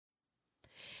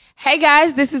Hey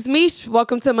guys, this is Mish.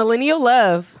 Welcome to Millennial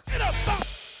Love. Get up,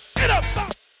 get up,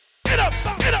 get up,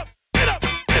 get up, get up,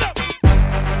 get up.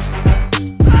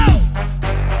 Oh!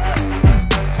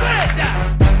 Spread that.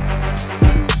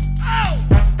 Oh!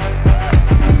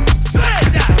 Spread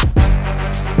that.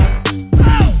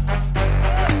 Oh!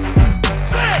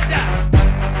 Spread that.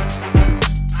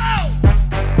 Oh!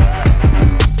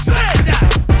 Spread that.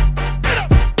 Get up.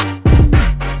 Get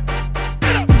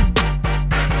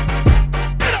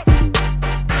up.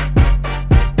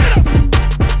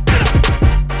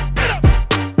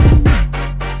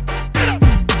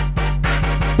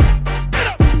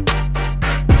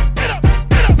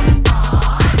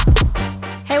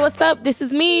 Hey, what's up? This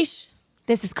is Mish.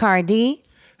 This is Cardi.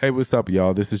 Hey, what's up,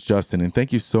 y'all? This is Justin, and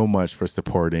thank you so much for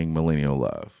supporting Millennial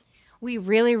Love. We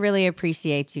really, really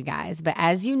appreciate you guys. But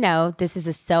as you know, this is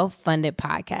a self-funded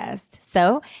podcast.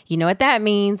 So you know what that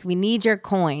means. We need your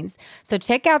coins. So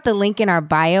check out the link in our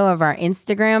bio of our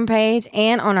Instagram page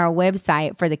and on our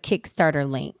website for the Kickstarter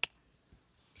link.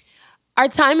 Our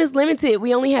time is limited.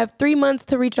 We only have 3 months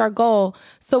to reach our goal.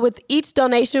 So with each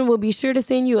donation, we'll be sure to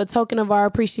send you a token of our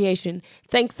appreciation.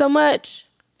 Thanks so much.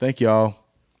 Thank y'all.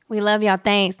 We love y'all.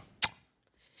 Thanks.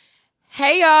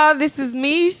 Hey, y'all. This is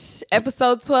Mish,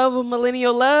 episode 12 of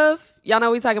Millennial Love. Y'all know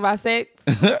we talking about sex.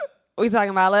 We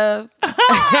talking about love.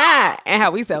 And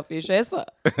how we selfish as fuck.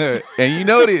 And you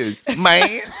know this, man.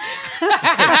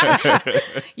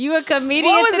 You a comedian?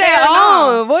 What was today that or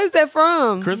no? on? What is that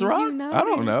from? Chris Rock? You know I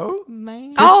don't this, know.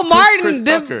 man. Oh, Martin. Chris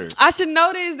Tucker. I should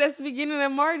know this. That's the beginning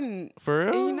of Martin. For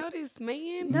real? And you know this,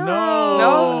 man? No.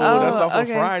 No? Oh, That's off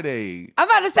okay. of Friday. I'm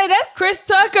about to say that's Chris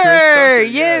Tucker. Tucker.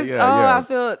 Yes. Yeah, oh, yeah. I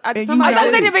feel. And you Somebody I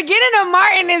was know gonna say this. the beginning of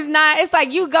Martin is not. It's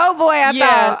like you go, boy. I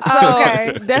Yeah. thought. So Oh,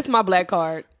 okay. that's my black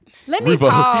card. Let me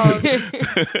Revolt. pause.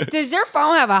 Does your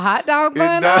phone have a hot dog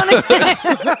bun does. on it?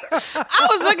 I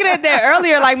was looking at that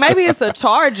earlier, like maybe it's a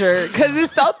charger because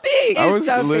it's so thick. I was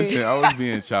so listening. I was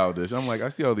being childish. I'm like, I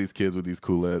see all these kids with these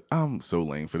Kool-Aid. I'm so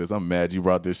lame for this. I'm mad you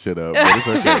brought this shit up, but it's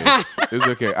okay. It's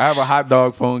okay. I have a hot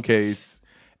dog phone case,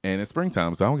 and it's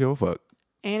springtime, so I don't give a fuck.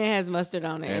 And it has mustard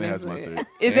on it. And it has it's like- mustard.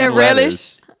 Is And that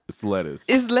relish? It's lettuce.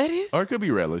 Is lettuce? Or it could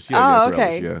be relish. Yeah, Oh, yes,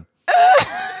 okay. relish, yeah.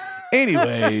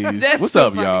 Anyways, That's what's too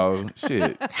up, funny. y'all?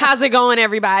 Shit. How's it going,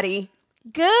 everybody?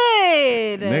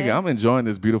 Good. Nigga, I'm enjoying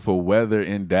this beautiful weather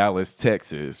in Dallas,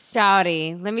 Texas.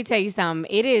 Shawty, let me tell you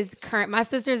something. It is current. My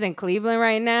sister's in Cleveland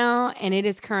right now, and it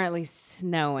is currently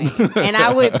snowing. And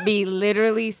I would be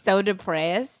literally so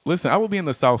depressed. Listen, I will be in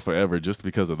the South forever just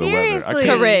because of the weather. Seriously.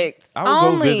 Correct. I will go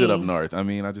Only. visit up north. I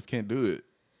mean, I just can't do it.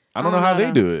 I don't know Oh, how no, they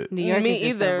no. do it. New York Me is just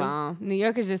either. so bomb. New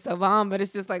York is just so bomb, but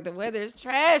it's just like the weather is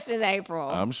trash in April.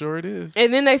 I'm sure it is.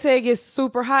 And then they say it gets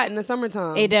super hot in the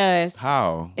summertime. It does.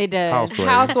 How? It does. Houseway.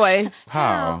 Houseway.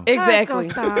 How? Exactly.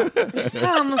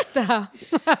 How I'm gonna stop.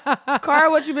 Cara,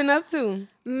 what you been up to?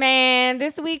 Man,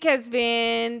 this week has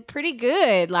been pretty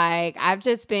good. Like, I've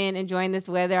just been enjoying this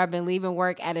weather. I've been leaving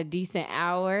work at a decent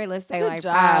hour. Let's say Good like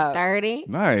job. 5:30.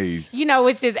 Nice. You know,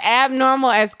 which is abnormal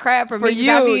as crap for me. 'cause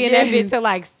you, I be in that yes. bitch till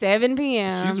like 7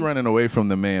 p.m. She's running away from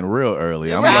the man real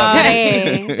early. I'm Oh, loving it.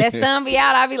 hey, that sun be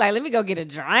out. I'll be like, let me go get a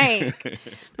drink.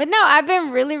 But no, I've been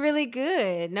really, really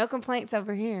good. No complaints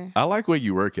over here. I like where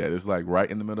you work at. It's like right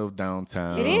in the middle of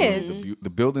downtown. It is. The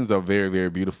buildings are very,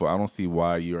 very beautiful. I don't see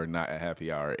why you are not at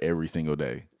happy hour every single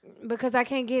day. Because I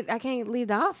can't leave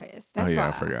the office. That's Oh, yeah, why.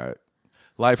 I forgot.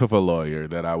 Life of a lawyer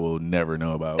that I will never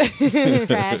know about.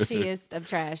 Trashiest of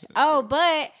trash. Oh,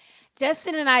 but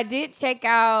Justin and I did check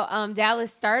out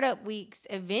Dallas Startup Week's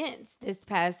events this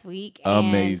past week. and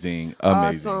Amazing.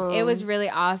 Awesome. It was really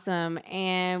awesome.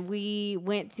 And we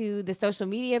went to the social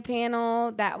media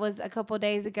panel that was a couple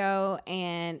days ago,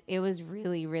 and it was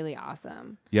really, really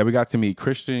awesome. Yeah, we got to meet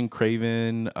Christian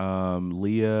Craven,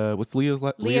 Leah. What's Leah's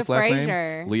last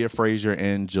Frazier. name? Leah Frazier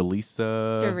and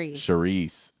Jaleesa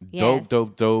Sharice. Dope, Yes.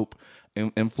 dope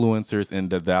influencers in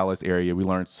the Dallas area. We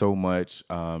learned so much,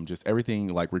 just everything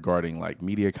like regarding like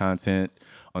media content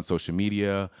on social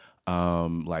media,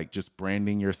 like just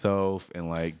branding yourself and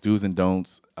like do's and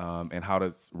don'ts, and how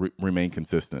to remain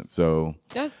consistent. So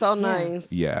That's so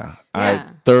nice. yeah, Yeah. I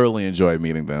thoroughly enjoyed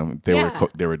meeting them. They Yeah.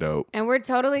 were dope. And we're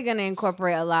totally going to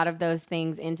incorporate a lot of those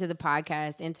things into the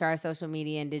podcast, into our social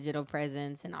media and digital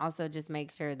presence, and also just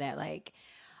make sure that like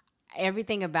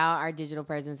everything about our digital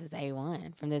presence is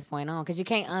A1 from this point on, because you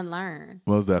can't unlearn.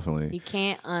 Most definitely. You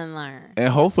can't unlearn. And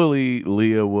hopefully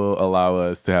Leah will allow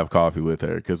us to have coffee with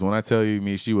her. Because when I tell you,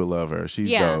 me, she would love her. She's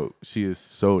Yeah. dope. She is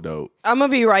so dope. I'm gonna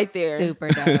be right there. Super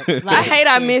dope. I Like, hate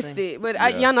I seriously. missed it, but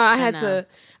y'all know I had know. to.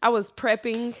 I was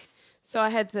prepping, so I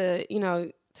had to,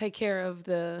 take care of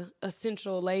the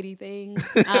essential lady things.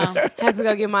 Had to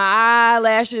go get my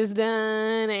eyelashes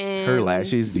done and Her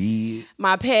lashes did.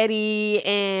 my pedi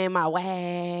and my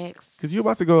wax. Because you're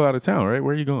about to go out of town, right?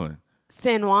 Where are you going?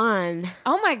 San Juan.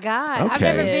 Oh my God. I've Okay.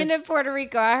 never been to Yes. Puerto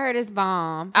Rico. I heard it's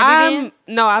bomb. Have you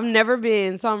been? No, I've never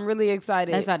been, so I'm really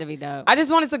excited. That's about to be dope. I just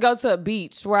wanted to go to a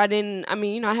beach where I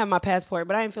have my passport,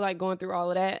 but I didn't feel like going through all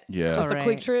of that. Yeah. Just a quick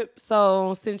Correct. trip.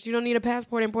 So since you don't need a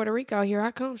passport in Puerto Rico, here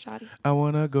I come, shawty. I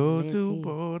want to go to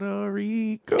Puerto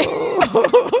Rico.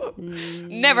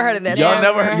 Never heard of that. y'all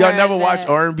Never never heard watched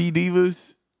that. R&B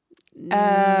divas?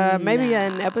 Maybe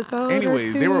an episode.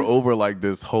 Anyways, or they two. were over like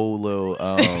this whole little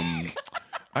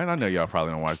I know y'all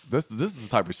probably don't watch this. This is the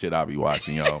type of shit I'll be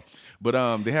watching, y'all.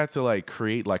 But they had to like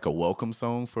create like a welcome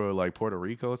song for like Puerto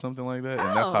Rico or something like that.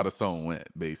 And that's how the song went,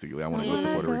 basically. I want to go to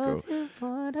Puerto Rico. To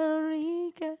Puerto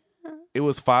Rico. It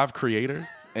was 5 creators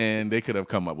and they could have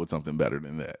come up with something better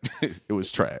than that. It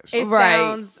was trash. It Right.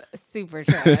 sounds super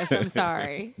trash. I'm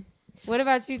sorry. What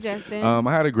about you, Justin?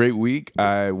 I had a great week.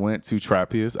 I went to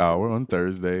Trappiest Hour on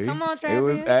Thursday. Come on, It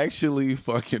was Trappiest. actually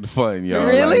fucking fun, y'all.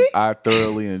 Really? Like, I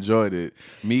thoroughly enjoyed it.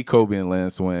 Me, Kobe, and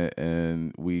Lance went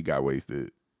and we got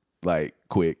wasted. Like,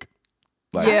 quick.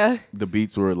 Like, Yeah. the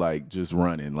beats were like just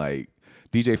running. Like,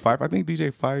 DJ Five, I think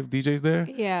DJ Five DJ's there.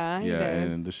 yeah, he Yeah,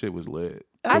 does. and the shit was lit.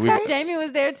 I So saw Jamie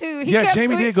was there too. He yeah, kept Jamie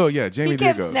tweet- did go. Yeah, Jamie He did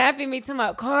kept go. snapping me to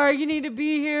my car. You need to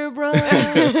be here, bro.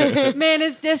 Man,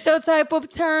 it's just your type of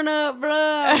turn up, bro.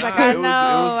 I was like, I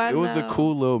know. It was a know.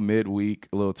 cool little midweek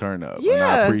little turn up. And I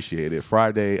Yeah. appreciate it.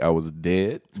 Friday, I was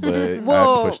dead, but I had to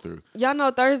Well, push through. y'all know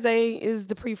Thursday is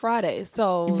the pre-Friday,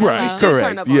 so Right, we should correct,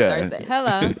 turn up on yeah. Thursday.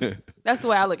 Hello. That's the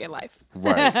way I look at life.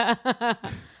 Right.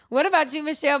 What about you,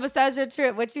 Michelle? Besides your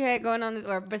trip, what you had going on this,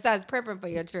 or besides prepping for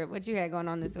your trip, what you had going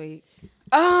on this week?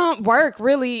 Work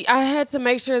really. I had to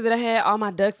make sure that I had all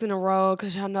my ducks in a row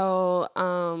because y'all know,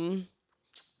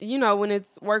 when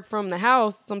it's work from the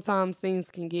house, sometimes things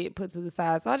can get put to the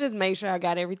side. So I just made sure I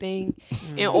got everything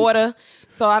in order,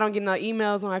 so I don't get no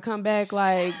emails when I come back.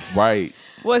 Like, Right.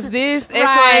 what's this X,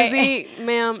 Right. Y, Z,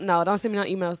 ma'am? No, don't send me no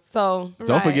emails. So, Don't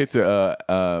Right. forget to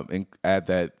add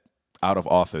that out of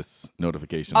office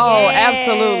notification. oh, Yes.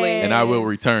 absolutely, And I will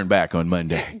return back on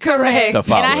Monday. correct. The And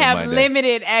following I have Monday.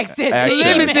 limited access Access. to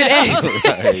Limited emails. access.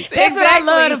 Right. That's what I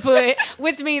love to put,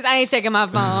 which means I ain't checking my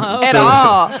phone. At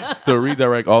all. So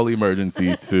redirect all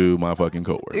emergency to my fucking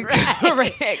coworker.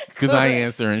 Correct. Because I ain't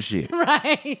answering shit.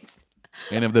 Right.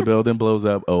 And if the building blows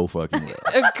up, oh fucking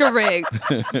well. Correct.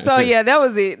 So yeah, that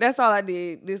was it. That's all I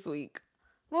did this week.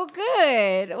 Well,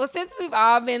 good. Well, since we've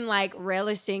all been like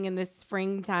relishing in the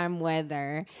springtime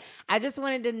weather, I just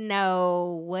wanted to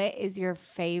know, what is your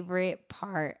favorite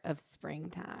part of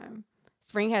springtime?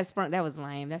 Spring has sprung. That was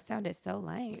lame. That sounded so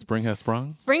lame. Spring has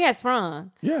sprung? Spring has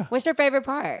sprung. Yeah. What's your favorite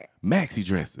part? Maxi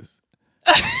dresses.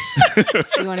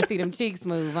 You want to see them cheeks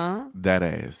move, huh? That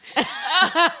ass.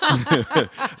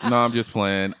 No, I'm just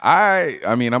playing.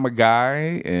 I mean, I'm a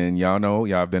guy, and y'all know,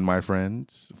 y'all have been my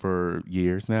friends for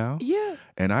years now. Yeah.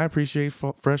 And I appreciate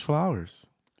fresh flowers.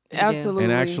 Absolutely.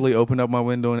 And actually open up my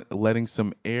window and letting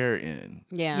some air in.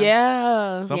 Yeah.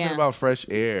 Yeah. Something Yeah. about fresh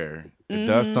air. It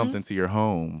does something to your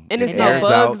home. And It it's no airs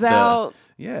bugs the- out.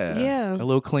 Yeah. Yeah. A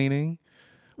little cleaning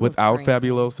without spring.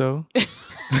 Fabuloso.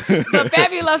 But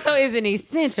Fabuloso is an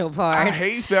essential part. I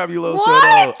hate Fabuloso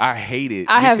What? though. I hate it.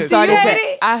 I have because- started You hate to.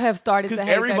 it? I have started to Because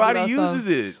hate everybody Fabuloso. uses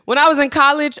it. When I was in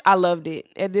college, I loved it.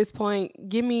 At this point,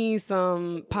 give me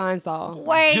some Pine Sol.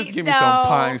 Wait, Just give me no. some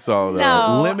Pine Sol though.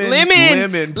 No.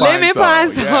 Lemon Pine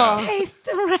Sol. Yeah. Taste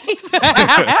the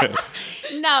rape.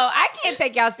 No, I can't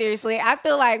take y'all seriously. I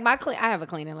feel like I have a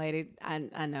cleaning lady.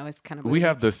 I know it's kind of We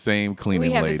have the same cleaning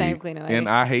We have the lady. same cleaning lady. And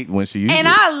I hate when she uses and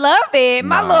it. I love it.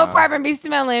 My Nah. little apartment be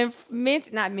smelling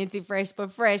not minty fresh,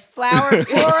 but fresh flower,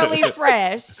 florally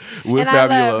fresh. with and I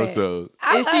love it. Fabuloso.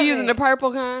 I Is love she using it. the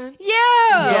purple kind? Yeah.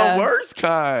 Yeah. The worst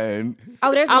kind.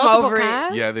 Oh, there's I'm multiple over it.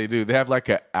 kinds. Yeah, they do. They have like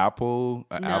an apple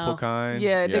No. kind.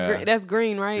 Yeah, that's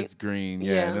green, right? It's green,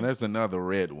 yeah. Yeah. And then there's another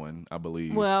red one, I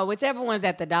believe. Well, whichever one's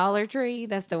at the Dollar Tree,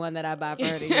 that's the one that I buy for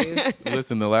her to use.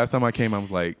 Listen, the last time I came, I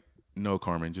was like, no,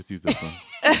 Carmen, just use this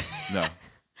one. No,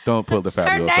 don't pull the Her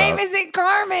Fabuloso name out. isn't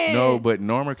Carmen. No, but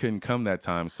Norma couldn't come that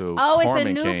time, so Oh, it's a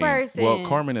Carmen new came. person. Well,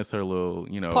 Carmen is her little,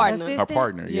 Partner. her Assistant?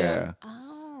 partner. Yeah,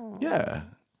 Oh. yeah.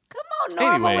 Come on,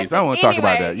 Norma. Anyways, I don't wanna talk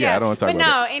about that. Yeah, I don't wanna talk but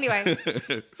about no,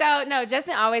 anyway. So, no,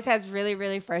 Justin always has really,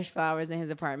 really fresh flowers in his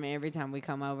apartment every time we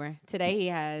come over. Today he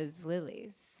has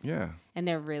lilies, Yeah. and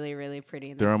they're really, really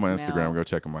pretty. And They're they on my smell Instagram. Go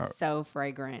check them out. So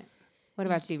fragrant. What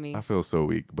about you, me? I feel so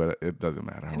weak, but it doesn't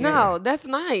matter. I don't No, care. that's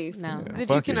nice. No. That you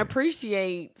Fuck can it.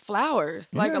 appreciate flowers.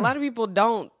 Like Yeah. a lot of people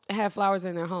don't have flowers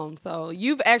in their home. So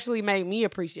you've actually made me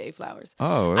appreciate flowers.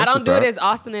 Oh, I that's don't what's do up. it as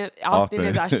often Often.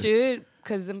 as I should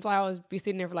because them flowers be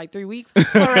sitting there for like 3 weeks.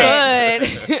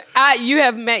 But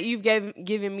you've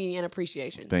given me an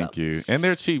appreciation. Thank so. you. And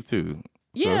they're cheap too.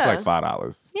 So Yeah. it's like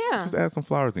 $5. Yeah. Just add some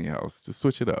flowers in your house. Just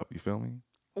switch it up. You feel me?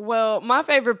 Well, my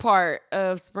favorite part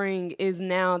of spring is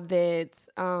now that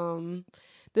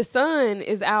the sun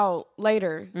is out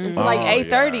later until like Oh,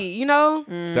 8:30. yeah. You know,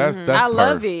 That's I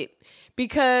love perf. it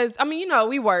because I mean, you know,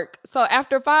 we work, so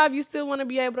after 5, you still want to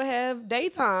be able to have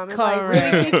daytime and like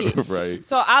really kick it. Right.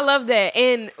 So I love that.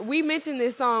 And we mentioned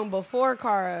this song before,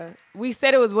 Cara. We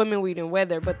said it was Women, Weed, and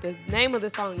Weather, but the name of the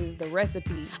song is The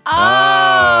Recipe.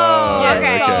 Oh, Yeah,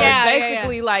 okay. so Yeah,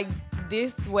 basically, like,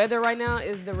 this weather right now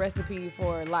is the recipe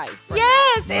for life. right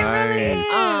Yes, it really Nice.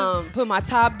 is. now. Put my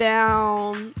top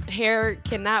down. Hair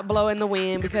cannot blow in the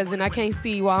wind because then I can't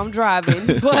see while I'm driving.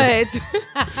 But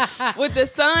with the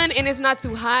sun and it's not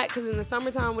too hot because in the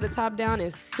summertime with the top down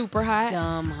it's super hot.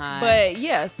 Dumb hot. But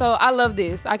yeah, so I love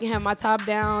this. I can have my top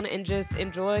down and just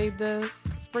enjoy the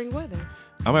spring weather.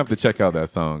 I'm gonna have to check out that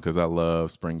song because I love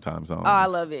springtime songs. Oh, I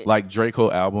love it. Like Draco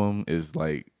album is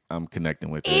like I'm connecting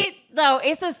with it.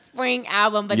 It's a spring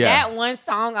album, but Yeah. that one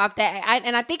song off that,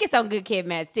 and I think it's on Good Kid,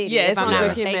 Mad City. Yeah, if it's I'm on not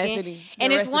Good Kid, Mad mistaken. City.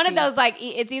 And The it's one of Recipe. those like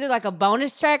it's either like a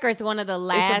bonus track or it's one of the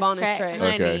last bonus track. track.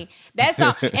 Honey, Okay. that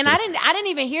song, and I didn't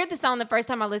even hear the song the first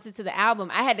time I listened to the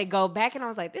album. I had to go back and I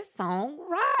was like, this song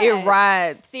rides. It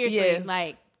rides. Seriously, Yes.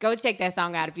 like. Go check that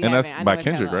song out if you And haven't. that's I know by it's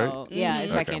Kendrick, hella right? old. Yeah,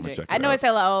 it's by Okay, I'm gonna Kendrick. check I it know out. it's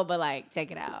hella old, but like,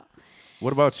 check it out.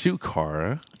 What about you,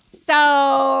 Cara?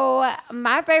 So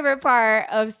my favorite part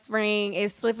of spring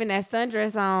is slipping that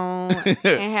sundress on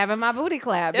and having my booty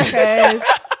clap because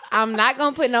I'm not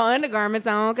gonna put no undergarments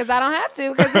on because I don't have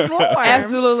to because it's warm.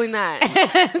 Absolutely not.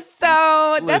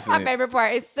 So that's my Listen. favorite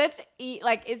part. It's such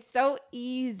like it's so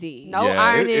easy. No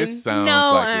ironing. It sounds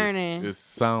No like ironing. It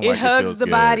sounds It like hugs feels the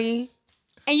good. body.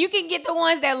 And you can get the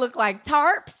ones that look like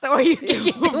tarps, or you can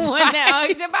get the one that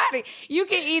hugs your body. You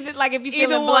can either like if you Either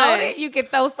feeling one. bloated, you can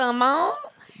throw some on,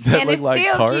 That and look it's like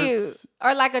still tarps? cute,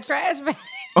 or like a trash bag.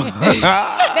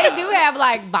 They do have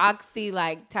like boxy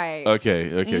like type. Okay,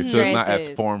 so it's not as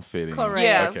Dresses. form fitting. Correct.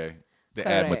 Yeah. Okay. They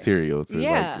add Correct. material to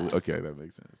Yeah. like okay, that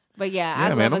makes sense. But yeah,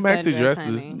 Yeah, I man, love them a maxi sundress,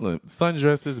 dresses, honey. look,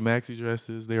 sundresses, maxi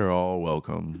dresses, they are all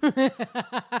welcome.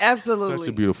 Absolutely. Such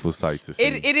a beautiful sight to see.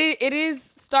 It is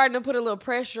starting to put a little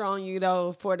pressure on you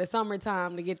though for the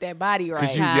summertime to get that body right.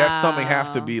 Because your stomach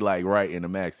have to be like right in the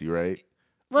maxi, right?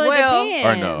 Well, Well- it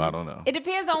depends. Or no, I don't know. It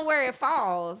depends on where it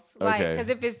falls. Like, Okay. because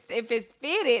if it's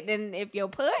fitted, then if your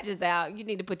pudge is out, you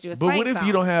need to put you a. But what spank if you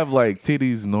on. don't have like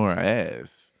titties nor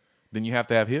ass? Then you have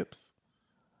to have hips?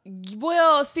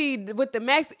 Well, see, with the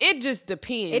maxi, it just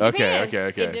depends. It Okay, depends.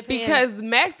 okay. It depends. Because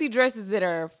maxi dresses that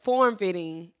are form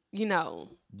fitting, you know,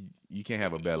 You can't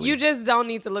have a belly. you just don't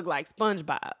need to look like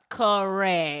SpongeBob.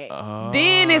 correct.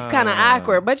 Then it's kind of Ah.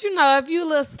 awkward. But you know, if you a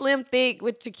little slim thick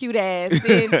with your cute ass,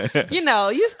 then you know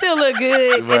you still look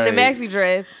good in the Right. maxi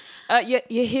dress.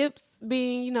 Your hips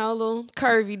being, you know, a little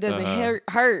curvy doesn't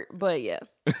hurt, but yeah,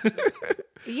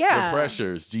 Yeah. The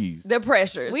pressures, jeez. the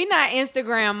pressures. We not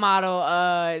Instagram model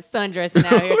sundressing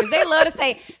out here because they love to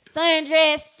say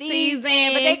sundress season,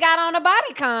 but they got on a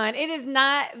bodycon. It is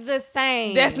not the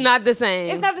same. That's not the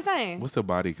same. It's not the same. What's a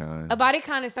bodycon? A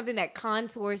bodycon is something that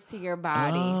contours to your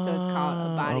body, so it's called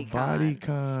a bodycon.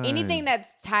 bodycon. Anything that's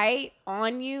tight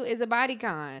on you is a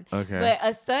bodycon. Okay. But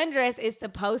a sundress is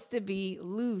supposed to be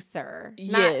looser.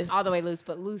 Yes. Not all the way loose,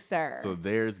 but looser. So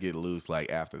theirs get loose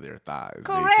like after their thighs.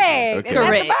 Correct. basically.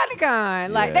 And Okay. that's a bodycon.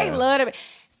 Like they Yeah. love to be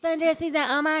sundress season.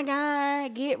 Oh my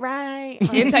God, get right.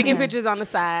 and taking pictures on the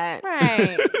side.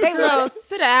 Right. They Little love.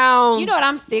 sit down. You know what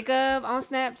I'm sick of on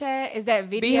Snapchat is that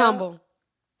video. be humble.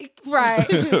 Right.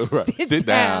 Right. Sit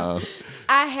down.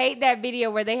 I hate that video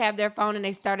where they have their phone and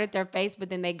they start at their face, but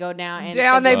then they go down and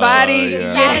Down it's their body. yeah.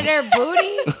 the side of their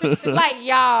booty. Like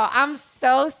y'all, I'm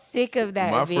so sick of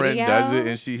that My video. friend does it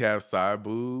and she have side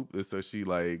boob. And so she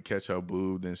like catch her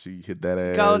boob, then she hit that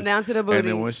ass. Go down to the And booty.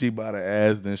 then when she bought her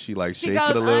ass, then she like She shake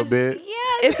goes it a little un- bit.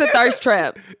 Yes. It's a thirst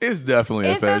trap. It's definitely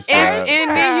It's a a thirst thirst trap. And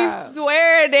then trap. you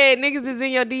swear that niggas is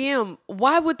in your DM.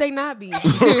 Why would they not be?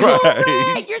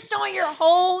 Right. You're showing your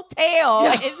whole tail.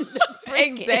 Yeah. in the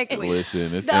freaking- Exactly.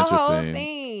 Listen, it's The interesting. whole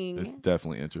thing. It's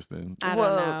definitely interesting. I don't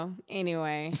Well- know.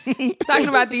 Anyway, Talking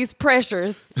about these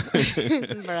pressures.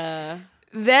 bruh.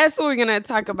 That's what we're going to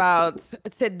talk about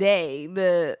today.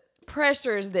 The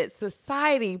pressures that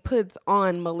society puts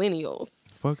on millennials.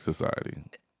 Fuck society.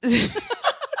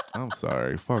 I'm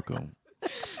sorry. Fuck them.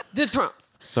 The Trumps.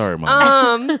 Sorry,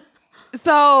 Mom.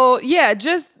 So yeah,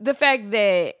 just the fact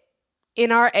that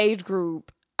in our age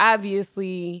group,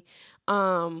 obviously,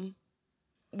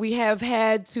 we have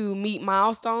had to meet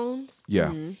milestones,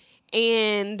 Yeah.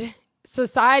 and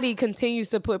society continues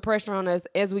to put pressure on us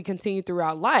as we continue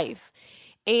throughout life.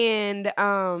 And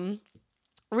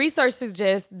research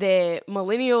suggests that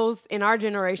millennials in our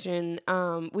generation,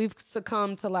 we've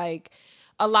succumbed to like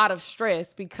a lot of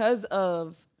stress because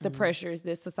of the pressures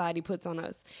that society puts on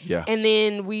us. Yeah. And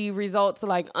then we result to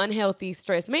like unhealthy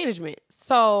stress management.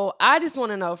 So I just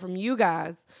want to know from you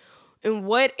guys, in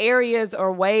what areas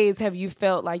or ways have you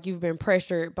felt like you've been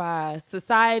pressured by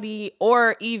society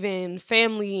or even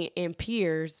family and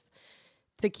peers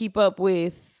to keep up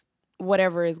with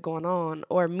whatever is going on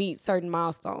or meet certain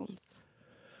milestones?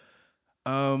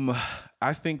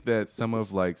 I think that some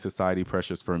of like society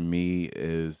pressures for me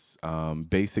is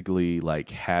basically like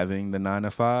having the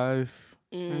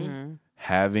 9-to-5,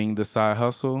 having the side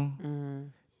hustle,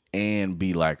 and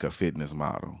be like a fitness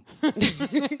model.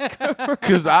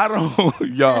 Cause I don't,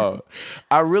 y'all,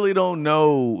 I really don't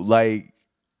know like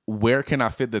where can I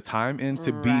fit the time in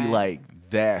to be like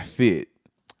that fit.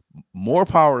 More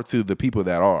power to the people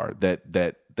that are that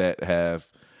have.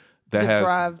 That The has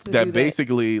drive to do that that.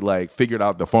 basically like figured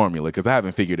out the formula, because I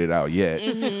haven't figured it out yet.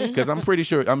 Because I'm pretty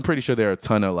sure there are a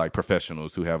ton of like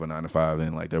professionals who have a 9-to-5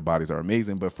 and like their bodies are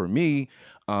amazing. But for me,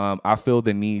 I feel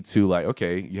the need to like,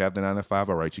 okay, you have the 9-to-5,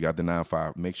 all right, you got the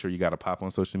 9-to-5. Make sure you got to pop on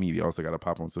social media. Also got to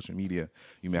pop on social media.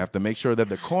 You may have to make sure that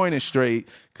the coin is straight,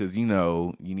 because you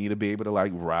need to be able to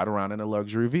like ride around in a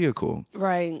luxury vehicle.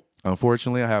 Right.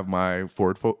 Unfortunately, I have my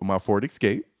Ford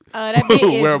Escape. That bit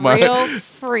is Where my- real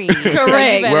free.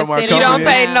 Correct. Where my You don't company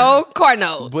pay is. no car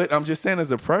note. But I'm just saying,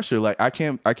 as a pressure, like I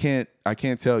can't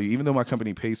tell you, even though my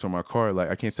company pays for my car, like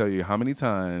I can't tell you how many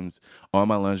times on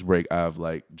my lunch break I've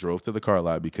like drove to the car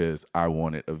lot because I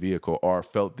wanted a vehicle or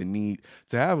felt the need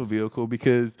to have a vehicle,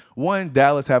 because one,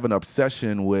 Dallas have an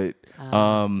obsession with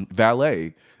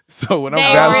valet. So when I'm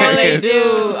They valeting, really do.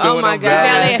 So oh when my I'm God.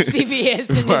 Valley valeting- of CVS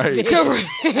in this Right.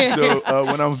 bitch. So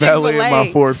when I'm valeting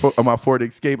Chick-fil-A. my Ford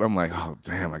Escape, I'm like, oh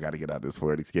damn, I got to get out this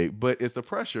Ford Escape. But it's a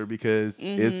pressure because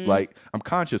it's like I'm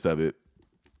conscious of it.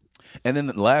 And then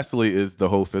lastly is the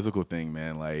whole physical thing,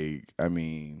 man. Like, I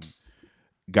mean,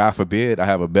 God forbid I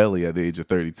have a belly at the age of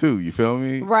 32. You feel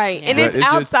me? Right. And But it's it's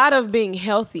just- outside of being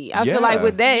healthy. I feel like Yeah.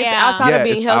 with that, it's Yeah. outside of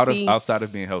being it's healthy. outside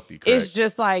of being healthy. Correct. It's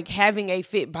just like having a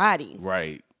fit body.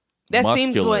 right. That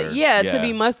seems Muscular. what, to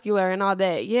be muscular and all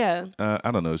that. Yeah, I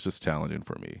don't know. It's just challenging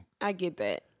for me. I get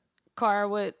that. Cara,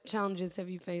 what challenges have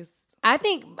you faced? I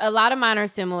think a lot of mine are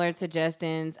similar to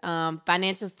Justin's.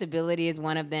 Financial stability is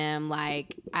one of them.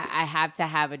 Like, I have to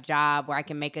have a job where I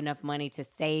can make enough money to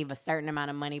save a certain amount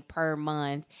of money per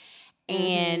month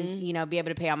and, be able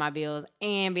to pay all my bills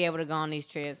and be able to go on these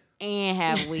trips and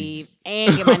have weave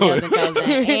and get my nails and toes done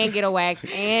and get a wax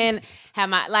and have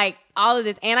my, like, all of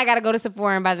this. And I got to go to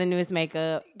Sephora and buy the newest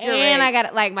makeup. And I got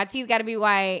to, like, my teeth got to be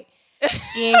white.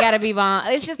 Skin got to be bomb.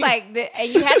 It's just like,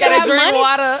 and you have to have drink money.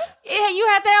 water. Yeah, you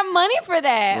have to have money for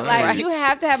that. Right. Like, you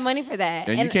have to have money for that.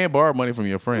 And you can't borrow money from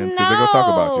your friends because they're going to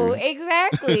talk about you.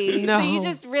 Exactly. No. So you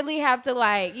just really have to,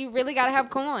 like, you really got to have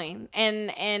coin.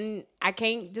 And I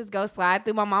can't just go slide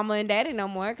through my mama and daddy no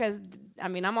more because, I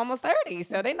mean, I'm almost 30.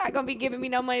 So they're not going to be giving me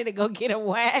no money to go get a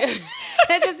wax.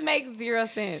 That just makes zero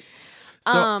sense.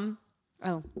 So-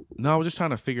 Oh. No, I was just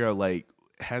trying to figure out, like,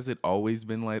 has it always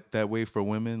been like that way for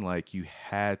women? Like, you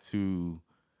had to,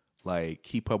 like,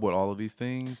 keep up with all of these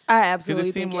things? I 'Cause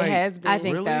absolutely think seemed it has been. I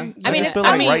think Really? so. I mean, just it's- feel I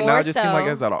like mean, right now, more it just seems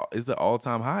like so. it's an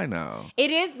all-time high now. It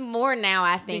is more now,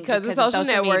 I think. because of of social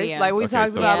networks, media. like we Okay, talked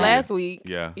social about media. last week.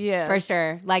 Yeah. Yeah. For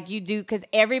sure. Like you do, because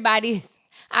everybody's,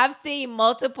 I've seen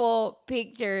multiple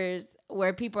pictures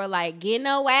where people are like, getting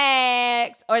a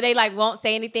wax, or they like won't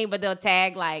say anything, but they'll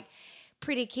tag like,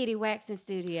 pretty kitty waxing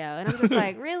studio. And I'm just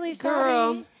like, really,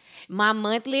 Girl. shorty? My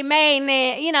monthly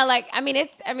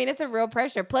maintenance, it's a real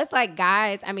pressure. Plus, like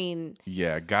guys,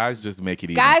 Yeah, guys just make it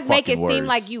even guys make it fucking seem worse.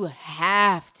 like you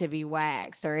have to be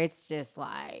waxed, or it's just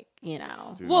like, Dude.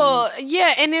 Well,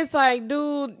 yeah, and it's like,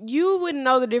 dude, you wouldn't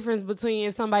know the difference between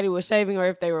if somebody was shaving or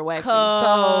if they were waxing.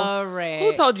 So correct.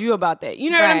 who told you about that? You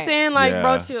know what I'm Right. saying? Like, Yeah.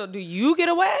 bro, chill. Do you get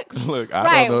a wax? Look, I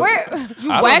Right, don't know. where-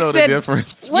 I wax don't know the it-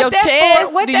 difference. Your that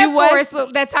chest, what do that you wax- forest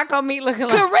look, that taco meat looking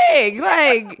like? Correct.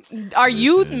 Like, are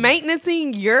you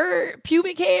maintaining your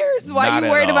pubic hairs while Not you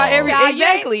at worried about all. every Child, you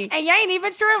ain't- exactly? and you ain't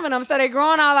even trimming them, so they're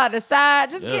growing all out the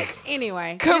side. Just Ugh. get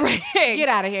anyway. Correct. Get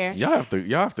out of here. Y'all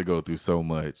have to go through so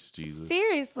much, Jesus.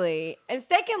 Seriously. And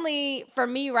secondly, for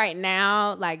me right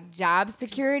now, like job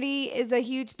security is a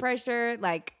huge pressure.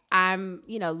 Like I'm,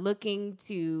 looking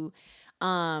to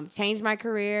change my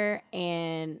career,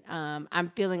 and I'm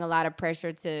feeling a lot of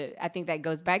pressure to. I think that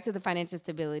goes back to the financial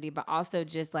stability, but also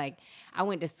just like I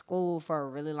went to school for a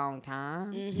really long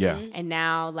time, Yeah. and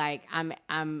now like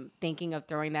I'm thinking of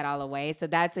throwing that all away. So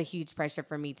that's a huge pressure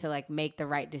for me to like make the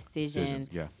right decision. Decisions.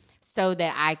 Yeah. So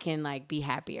that I can like be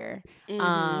happier.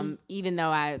 Even though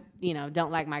I,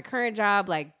 don't like my current job,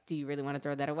 like, do you really want to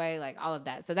throw that away? Like all of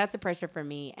that. So that's a pressure for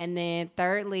me. And then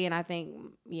thirdly, and I think,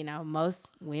 most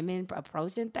women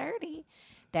approaching 30,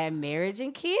 that marriage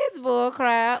and kids bull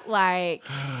crap. Like,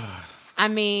 I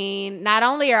mean, not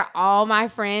only are all my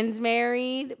friends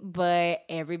married, but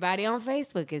everybody on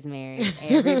Facebook is married.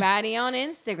 Everybody on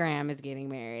Instagram is getting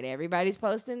married. Everybody's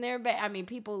posting their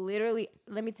people literally.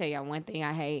 Let me tell y'all one thing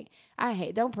I hate.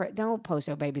 Don't post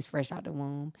your babies fresh out the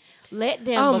womb. Let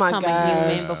them become a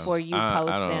human before you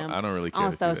post them. I don't really care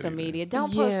on to see that social either. media.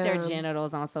 Don't post their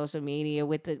genitals on social media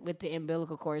with the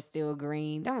umbilical cord still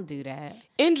green. Don't do that.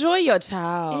 Enjoy your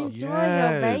child. Enjoy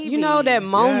Yes. your baby. You know that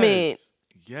moment.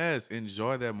 Yes,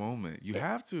 enjoy that moment. You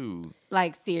have to.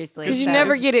 Like seriously, Because you So-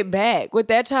 never get it back. With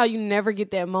that child, you never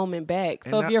get that moment back.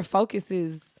 So And if your focus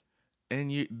is... And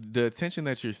the attention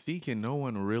that you're seeking, no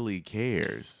one really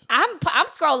cares. I'm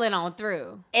scrolling on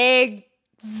through.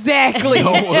 Exactly.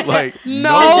 No one, like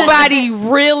Nobody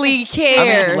really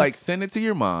cares. I mean, like send it to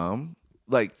your mom.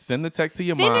 Like send the text to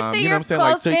your Send it mom. to You know your what I'm saying?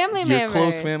 close Like family your close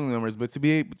members. family members. But to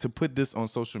be able to put this on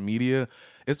social media,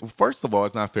 it's first of all,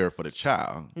 it's not fair for the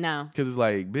child. No. Because it's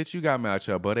like, bitch, you got me out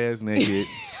your butt ass naked.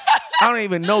 I don't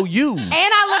even know you. And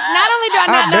I look. Not only do I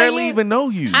not I know barely you, even know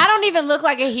you. I don't even look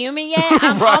like a human yet.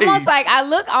 I'm Right. I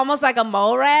look almost like a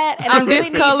mole rat. And I'm I really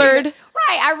need discolored. you to-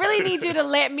 Right. I really need you to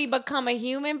let me become a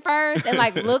human first and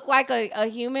like look like a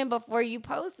human before you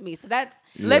post me. So that's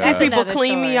Let that's these people another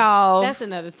clean me story. off. That's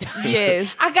another story.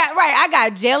 Yes. I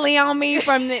got jelly on me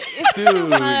from the it's Dude, too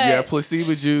much. yeah,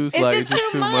 placebo juice. It's like just it's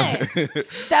just too too much.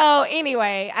 So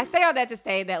anyway, I say all that to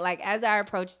say that like as I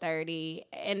approach 30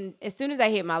 and as soon as I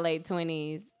hit my late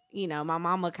 20s, my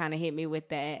mama kind of hit me with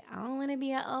that. I don't want to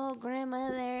be an old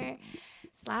grandmother.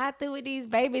 Slide through with these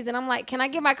babies. And I'm like, can I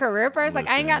get my career first? Like,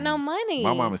 I ain't got no money.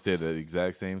 My mama said the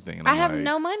exact same thing. And I I'm have like,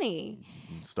 no money.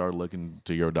 Start looking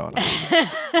to your daughter.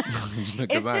 It's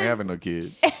Because I ain't just- having no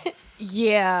kid.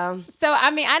 Yeah. So, I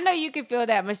mean, I know you can feel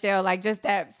that, Michelle, like just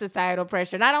that societal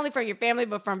pressure, not only from your family,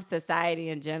 but from society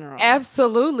in general.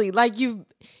 Absolutely. Like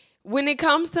when it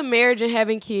comes to marriage and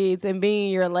having kids and being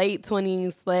in your late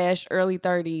 20s / early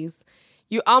 30s,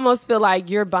 you almost feel like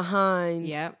you're behind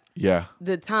Yep. Yeah.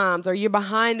 the times, or you're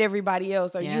behind everybody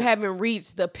else, or Yeah. you haven't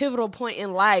reached the pivotal point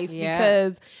in life Yeah.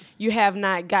 because you have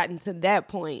not gotten to that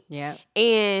point. Yep.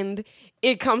 And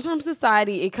it comes from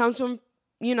society. It comes from,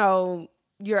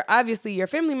 your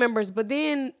family members. But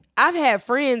then I've had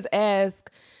friends ask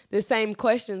the same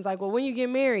questions, like, well, when you get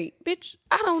married? Bitch,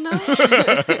 I don't know.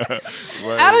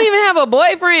 I don't even have a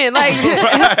boyfriend. Like,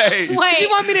 Right. what you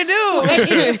want me to do?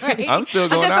 I'm still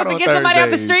going just out supposed to on get somebody off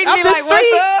the Thursdays. street and Off be the like, what's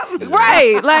street. up?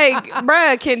 Right. Like,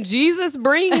 bruh, can Jesus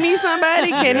bring me somebody?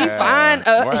 Can he Yeah, find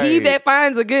he right. that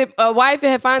finds a wife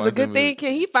that finds a Finds good a- thing?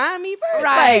 Can he find me first?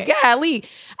 Right. Like, golly.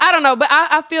 I don't know. But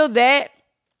I feel that.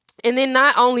 And then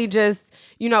not only just,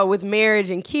 with marriage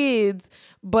and kids,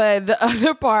 but the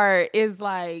other part is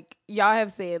like, y'all have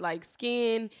said, like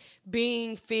skin,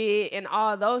 being fit, and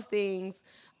all those things.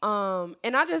 And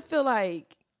I just feel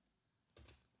like,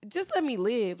 just let me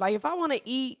live. Like, if I want to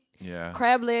eat Yeah.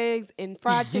 crab legs and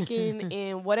fried chicken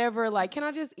and whatever, like, can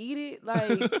I just eat it?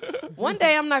 Like, one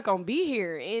day I'm not gonna be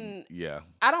here, and Yeah.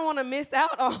 I don't want to miss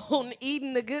out on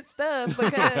eating the good stuff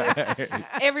because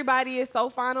everybody is so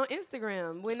fine on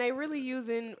Instagram when they really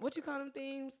using, what you call them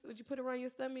things? Would you put around your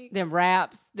stomach? Them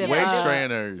wraps. Them, Waist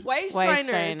trainers. Waist Waist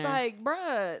trainers. trainers. Like,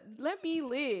 bruh, let me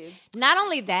live. Not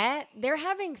only that, they're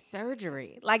having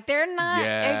surgery. Like they're not.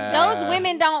 Yeah. Those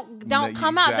women don't No,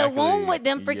 come out the exactly. womb with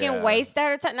them freaking Yeah. waists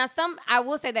that are tight. Now, I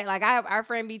will say that. Like I have our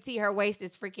friend BT, her waist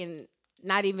is freaking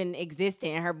not even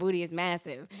existent, and her booty is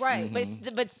massive. Right.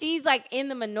 But she's like in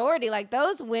the minority. Like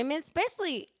those women,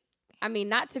 especially. I mean,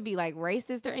 not to be like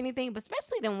racist or anything, but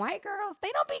especially them white girls,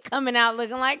 they don't be coming out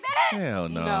looking like that. Hell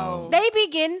no. No. They be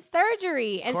getting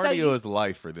surgery, and Cardio so you, is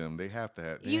life for them. They have to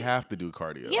have to do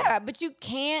cardio. yeah, but you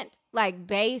can't like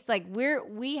base like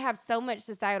we have so much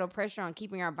societal pressure on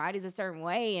keeping our bodies a certain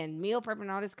way and meal prepping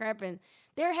and all this crap, and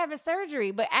they're having surgery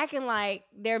but acting like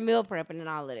they're meal prepping and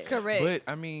all of this. Correct. But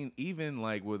I mean, even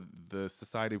like with the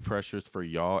society pressures for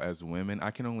y'all as women,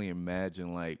 I can only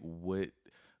imagine like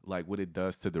what it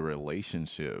does to the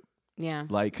relationship. Yeah.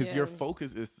 Like, because your Yeah.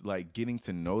 focus is like getting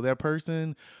to know that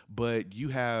person, but you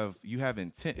have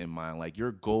intent in mind. Like,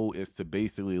 your goal is to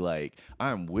basically like,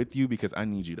 I'm with you because I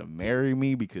need you to marry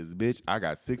me because bitch, I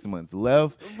got 6 months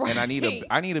left, and I need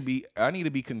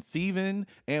to be conceiving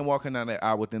and walking down that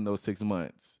aisle within those 6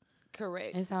 months.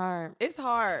 Correct. It's hard. It's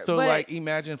hard. So but like,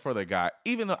 imagine for the guy,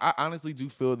 even though I honestly do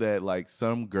feel that like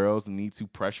some girls need to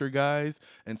pressure guys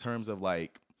in terms of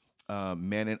like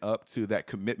manning up to that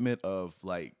commitment of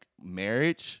like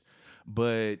marriage,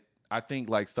 but I think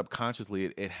like subconsciously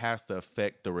it has to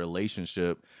affect the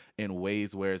relationship in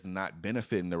ways where it's not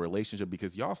benefiting the relationship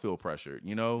because y'all feel pressured,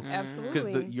 you know?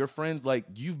 Absolutely. Because your friends, like,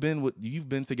 you've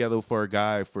been together for a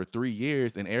guy for 3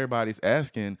 years, and everybody's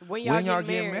asking When when y'all y'all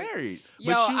get get married. married.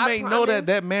 Yo, But you I may know promise-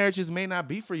 that marriages may not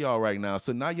be for y'all right now.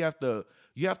 So now you have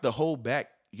to hold back.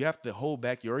 You have to hold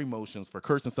back your emotions for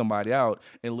cursing somebody out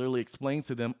and literally explain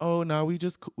to them, "Oh no, we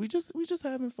just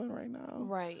having fun right now."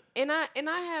 Right. And I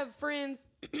have friends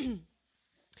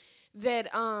that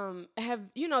have,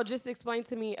 you know, just explained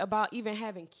to me about even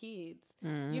having kids.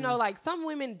 You know, like some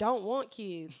women don't want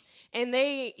kids and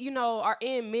they, you know, are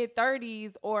in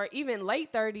mid-30s or even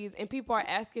late 30s and people are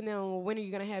asking them, well, when are you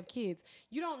going to have kids?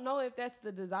 You don't know if that's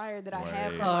the desire that I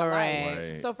have for my life.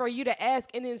 Correct. So for you to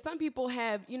ask, and then some people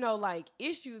have, you know, like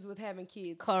issues with having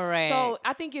kids. Correct. So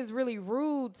I think it's really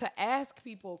rude to ask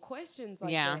people questions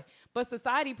like Yeah. that. But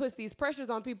society puts these pressures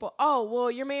on people. Oh,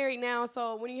 well, you're married now,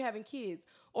 so when are you having kids?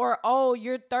 Or, oh,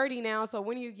 you're 30 now, so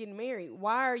when are you getting married?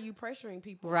 Why are you pressuring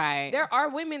people? Right. There are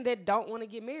women that don't want to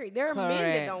get married. There are men that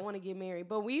Correct. don't want to get married.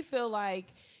 But we feel like,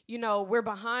 you know, we're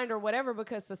behind or whatever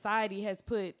because society has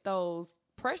put those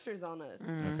pressures on us.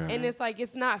 Okay. And it's like,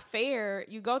 it's not fair.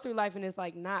 You go through life and it's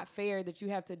like not fair that you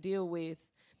have to deal with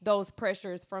those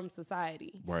pressures from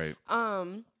society. Right.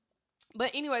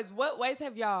 But anyways, what ways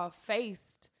have y'all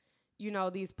faced, you know,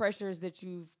 these pressures that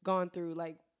you've gone through,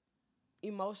 like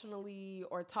emotionally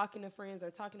or talking to friends or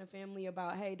talking to family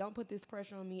about, hey, don't put this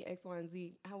pressure on me, X, Y, and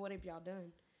Z. What have y'all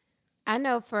done? I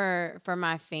know for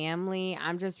my family,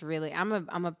 I'm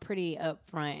a pretty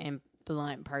upfront and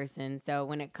blunt person. So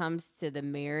when it comes to the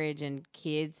marriage and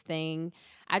kids thing,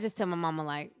 I just tell my mama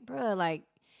like, bruh, like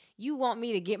you want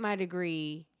me to get my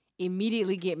degree,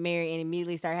 immediately get married and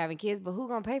immediately start having kids, but who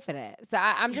gonna pay for that? So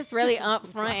I'm just really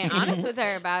upfront and honest with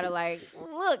her about it. Like,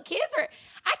 look,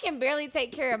 I can barely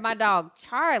take care of my dog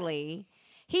Charlie.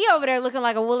 He over there looking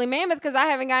like a woolly mammoth because I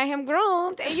haven't got him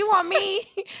groomed, and you want me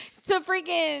to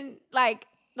freaking like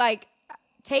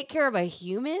take care of a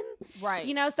human, Right.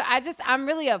 You know, so I'm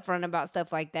really upfront about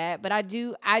stuff like that. But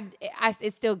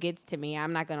it still gets to me.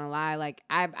 I'm not gonna lie. Like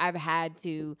I've had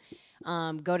to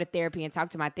go to therapy and talk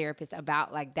to my therapist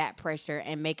about like that pressure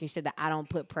and making sure that I don't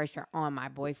put pressure on my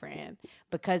boyfriend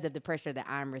because of the pressure that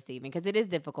I'm receiving. Because it is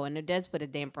difficult and it does put a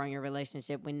damper on your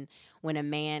relationship when a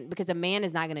man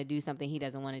is not gonna do something he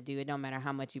doesn't want to do. It don't matter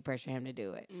how much you pressure him to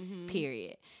do it.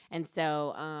 Period. And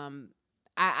so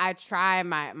I try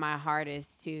my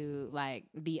hardest to like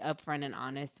be upfront and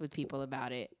honest with people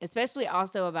about it, especially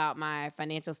also about my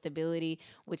financial stability,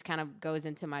 which kind of goes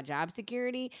into my job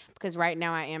security, because right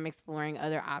now I am exploring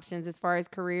other options as far as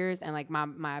careers. And like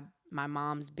my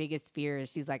mom's biggest fear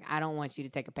is she's like, I don't want you to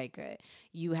take a pay cut.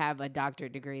 You have a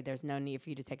doctorate degree. There's no need for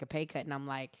you to take a pay cut. And I'm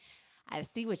like, I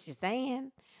see what you're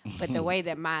saying, but the way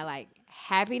that my like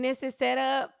happiness is set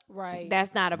up, Right.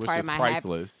 that's not a Which part is of my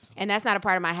priceless. and that's not a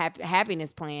part of my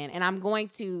happiness plan. And I'm going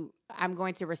to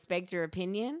respect your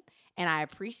opinion, and I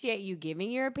appreciate you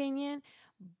giving your opinion.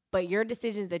 But your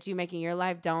decisions that you make in your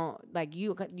life don't like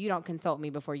you don't consult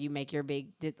me before you make your big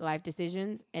life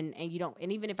decisions, and you don't.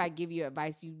 And even if I give you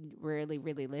advice, you rarely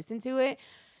really listen to it.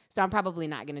 So I'm probably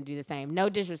not going to do the same. No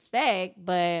disrespect,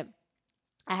 but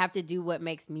I have to do what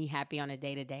makes me happy on a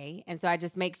day-to-day. And so I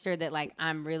just make sure that like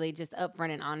I'm really just upfront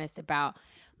and honest about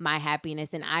my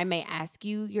happiness. And I may ask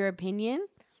you your opinion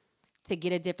to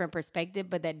get a different perspective,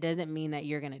 but that doesn't mean that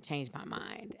you're going to change my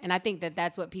mind. And I think that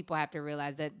that's what people have to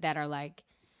realize, that are like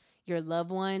your loved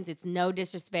ones. It's no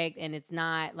disrespect, and it's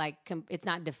not like it's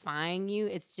not defying you.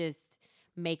 It's just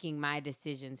making my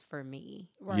decisions for me.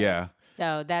 Yeah.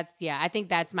 So I think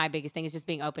that's my biggest thing, is just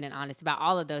being open and honest about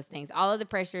all of those things, all of the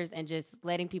pressures, and just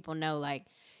letting people know like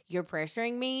you're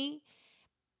pressuring me.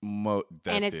 And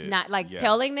it's not like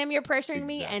telling them you're pressuring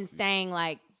me and saying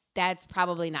like, that's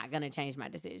probably not going to change my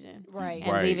decision. Right. And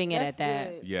Right. leaving it That's at that.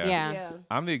 good. Yeah. Yeah.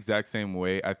 I'm the exact same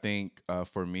way. I think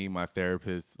for me, my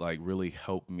therapist like really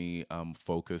helped me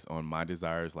focus on my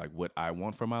desires, like what I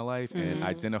want for my life, and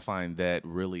identifying that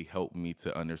really helped me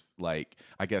to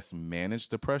I guess manage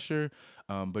the pressure.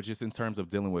 But just in terms of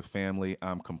dealing with family,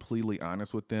 I'm completely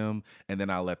honest with them, and then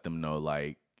I let them know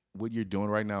like, what you're doing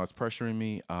right now is pressuring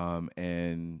me,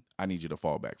 and I need you to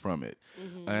fall back from it.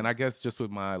 And I guess just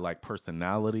with my like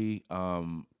personality,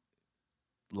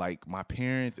 like my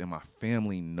parents and my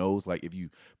family knows like if you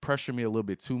pressure me a little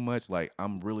bit too much, like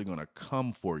I'm really gonna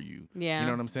come for you. Yeah. You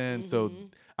know what I'm saying? So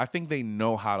I think they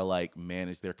know how to like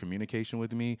manage their communication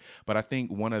with me. But I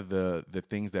think one of the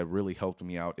things that really helped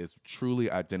me out is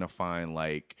truly identifying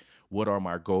like what are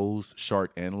my goals,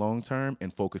 short and long term,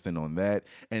 and focusing on that.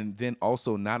 And then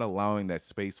also not allowing that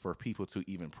space for people to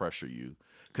even pressure you.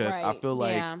 Because I Right. feel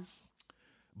like Yeah.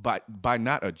 by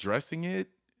not addressing it,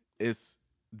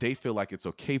 they feel like it's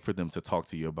okay for them to talk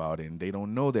to you about it, and they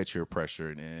don't know that you're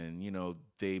pressured, and you know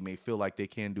they may feel like they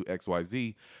can do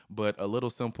XYZ, but a little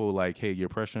simple like, hey, you're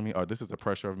pressuring me, or this is a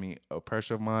pressure of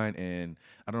mine, and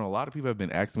I don't know, a lot of people have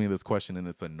been asking me this question, and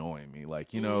it's annoying me,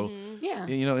 like, you know, Yeah.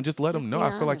 you know, and just let them know. be I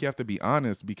feel like honest. you have to be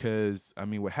honest, because I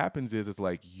mean, what happens is it's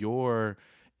like your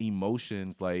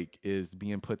emotions like is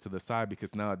being put to the side,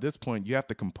 because now at this point you have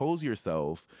to compose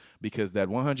yourself, because that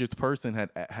 100th person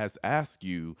has asked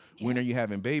you when are you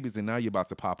having babies, and now you're about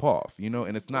to pop off, you know,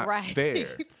 and it's not Right. fair.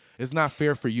 It's not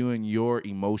fair for you and your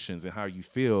emotions and how you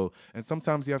feel, and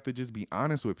sometimes you have to just be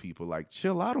honest with people, like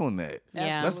chill out on that.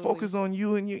 Yeah. Let's focus on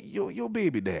you and your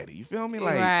baby daddy, you feel me?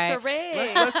 Like Right.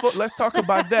 Correct. let's talk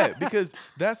about that, because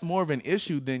that's more of an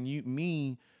issue than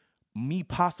me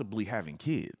possibly having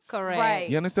kids. Correct. Right.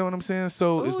 You understand what I'm saying?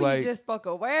 So it's Ooh, like, you just spoke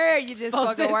a word. You just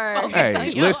spoke Focus- a word. focus hey,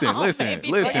 on your listen, own listen, baby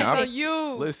listen. daddy. Focus I'm- on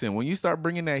you. Listen, when you start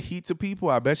bringing that heat to people,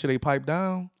 I bet you they pipe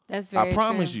down. That's very I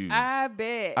promise true. you. I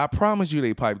bet. I promise you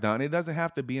they pipe down. It doesn't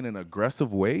have to be in an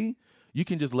aggressive way. You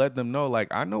can just let them know, like,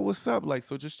 I know what's up. Like,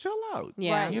 so just chill out.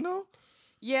 Yeah. Right. You know?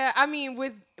 Yeah, I mean,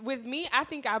 with me, I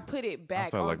think I put it back. I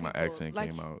felt on like my people. accent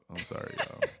Like, came out. I'm sorry,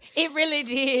 y'all. It really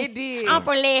did. It did. I'm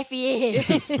from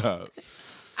Lafayette. Stop.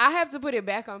 I have to put it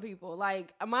back on people.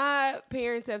 Like, my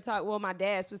parents have talked, well, my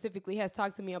dad specifically has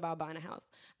talked to me about buying a house.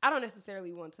 I don't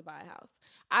necessarily want to buy a house.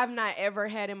 I've not ever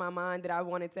had in my mind that I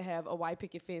wanted to have a white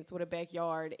picket fence with a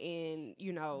backyard and,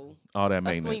 you know, All that a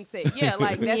swing maintenance. set. Yeah,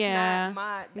 like, that's Yeah. not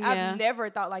my, Yeah. I've never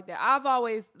thought like that. I've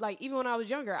always, like, even when I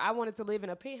was younger, I wanted to live in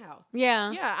a penthouse.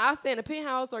 Yeah. Yeah, I'll stay in a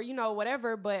penthouse or, you know,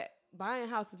 whatever, but buying a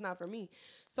house is not for me.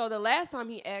 So the last time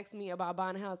he asked me about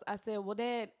buying a house, I said, well,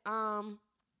 Dad,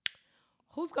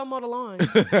 who's gonna mow the lawn?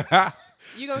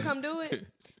 You gonna come do it?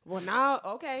 Well, now,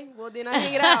 okay. Well, then I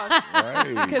hang it out Right.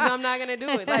 because I'm not gonna do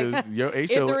it. Like, Because your if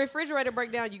the HO, refrigerator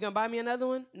break down, you gonna buy me another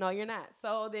one? No, you're not.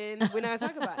 So then we're not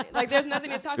gonna talk about it. Like, there's nothing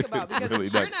to talk about It's because really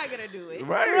if you're not- not gonna do it.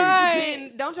 right.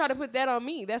 Then don't try to put that on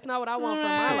me. That's not what I want for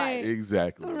my Right. life.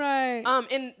 Exactly. Right.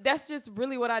 And that's just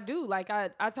really what I do. Like, I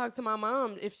talk to my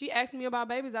mom. If she asks me about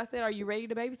babies, I said, are you ready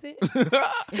to babysit?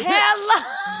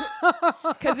 Hello.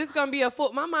 Because it's going to be a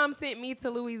full. My mom sent me to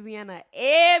Louisiana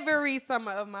every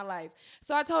summer of my life.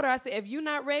 So I told her, I said, if you're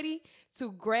not ready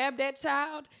to grab that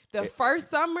child the first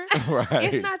summer, Right.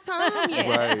 it's not time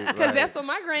yet. Right, Because right. that's what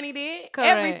my granny did.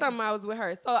 Every Correct. summer I was with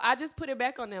her. So I just put it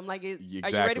back on them. Like, Exactly. are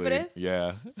you ready for this?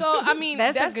 Yeah. So, I mean,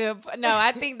 That's a good. No,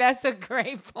 I think that's a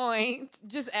great point.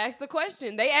 Just ask the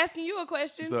question. They asking you a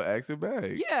question. So ask it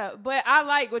back. Yeah, but I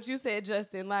like what you said,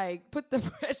 Justin. Like, put the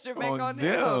pressure back on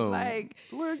them. Like,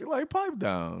 like pipe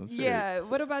down. Shit. yeah.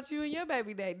 What about you and your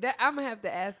baby daddy? That I'm gonna have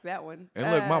to ask that one.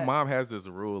 And look, my mom has this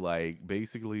rule, like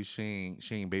basically she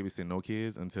ain't babysit no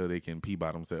kids until they can pee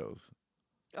by themselves.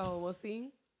 Oh, well, see,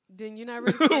 then you're not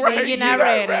ready. For Right, Then you're not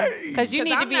ready because you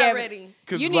need to I'm be not able. ready.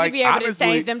 'Cause, You need like, to be able to honestly-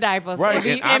 change them diapers right, and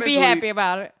be and and be honestly- happy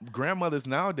about it. Grandmothers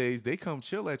nowadays, they come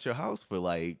chill at your house for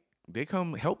like, they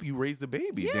come help you raise the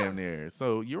baby damn near.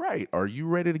 So you're right. Are you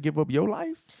ready to give up your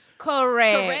life?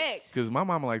 Correct. Because my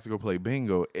mama likes to go play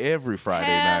bingo every Friday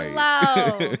night.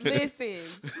 Hello. Listen,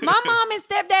 My mom and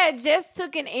stepdad just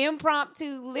took an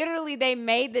impromptu. Literally, they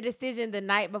made the decision the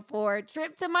night before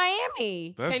trip to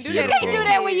Miami. That's Can't do that You beautiful. can't do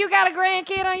that when you got a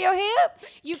grandkid on your hip.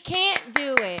 You can't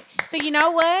do it. So you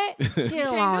know what? Chill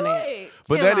can't on do it. it.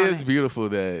 But Chill that on is it. beautiful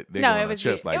that they No, go on it was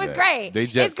trips good. like It was that. great. They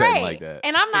jet it's setting great. like that.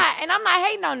 And I'm not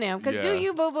hating on them because do Yeah.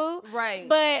 you, boo boo? Right.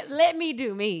 But let me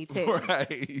do me too.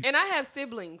 Right. and I have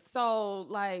siblings, so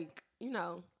like, you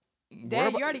know. What Dad,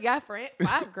 about- you already got 5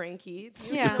 grandkids.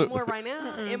 You Yeah. have more right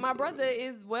now. And my brother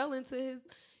is well into his,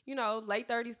 you know, late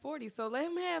 30s, 40s. So let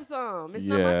him have some. It's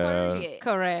not my turn Yeah. yet.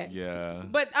 Correct. Yeah.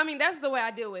 But I mean, that's the way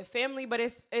I deal with family. But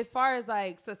as far as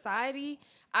like society,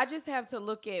 I just have to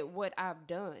look at what I've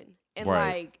done and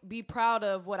Right. like be proud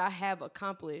of what I have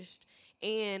accomplished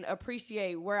and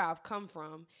appreciate where I've come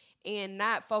from and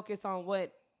not focus on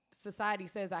what society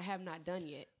says I have not done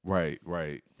yet. Right.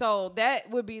 Right. So that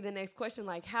would be the next question.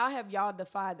 Like, how have y'all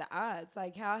defied the odds?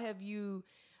 Like, how have you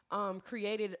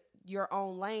created your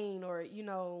own lane or,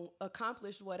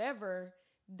 accomplish whatever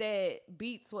that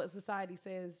beats what society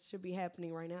says should be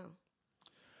happening right now?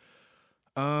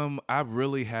 I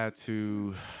really had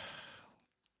to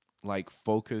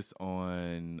focus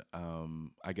on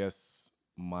I guess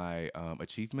my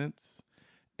achievements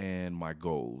and my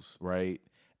goals, right?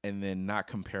 And then not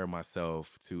compare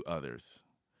myself to others.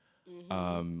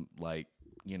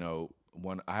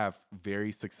 One, I have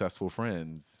very successful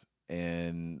friends,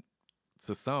 and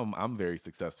to some, I'm very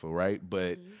successful, right?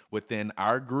 But within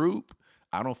our group,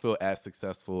 I don't feel as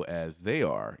successful as they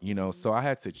are, So I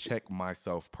had to check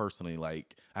myself personally. I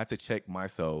had to check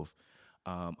myself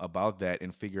about that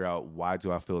and figure out, why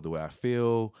do I feel the way I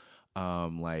feel?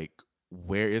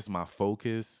 Where is my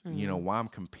focus? Why I'm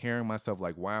comparing myself?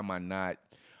 Why am I not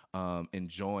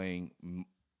enjoying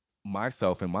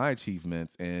myself and my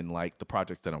achievements and the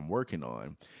projects that I'm working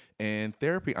on? And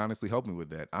therapy honestly helped me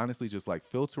with that. Honestly, just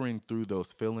filtering through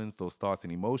those feelings, those thoughts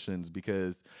and emotions,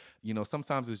 because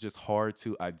sometimes it's just hard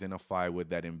to identify with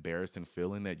that embarrassing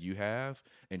feeling that you have,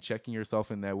 and checking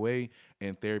yourself in that way.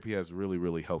 And therapy has really,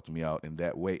 really helped me out in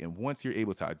that way. And once you're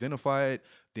able to identify it,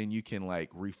 then you can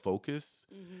refocus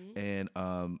and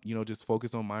just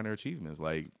focus on minor achievements.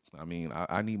 I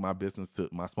need my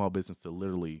small business to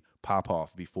literally pop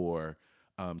off before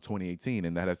 2018,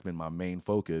 and that has been my main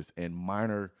focus. And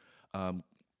minor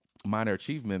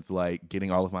achievements, like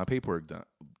getting all of my paperwork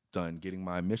done, getting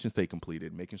my mission state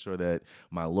completed, making sure that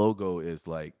my logo is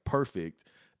perfect.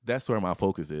 That's where my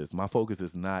focus is. My focus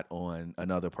is not on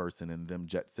another person and them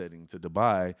jet setting to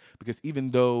Dubai, because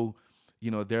even though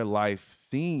their life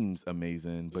seems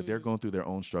amazing, but they're going through their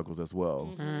own struggles as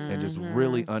well. And just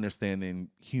really understanding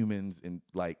humans and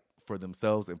for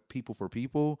themselves and people for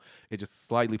people, it just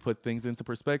slightly put things into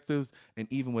perspectives.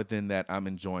 And even within that, I'm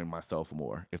enjoying myself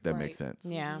more, if that makes sense.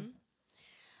 Yeah.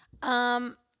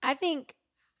 I think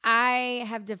I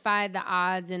have defied the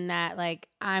odds in that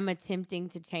I'm attempting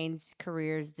to change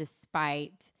careers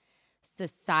despite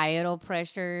societal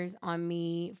pressures on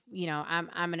me.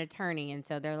 I'm an attorney, and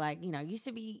so they're you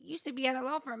should be at a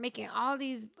law firm making all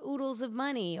these oodles of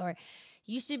money, or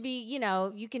you should be,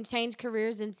 you can change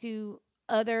careers into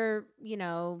other,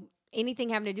 anything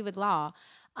having to do with law.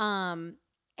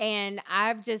 And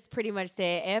I've just pretty much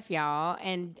said F y'all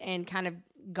and kind of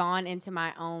gone into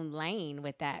my own lane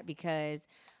with that, because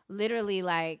literally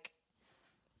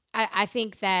I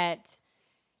think that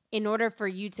in order for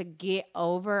you to get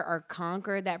over or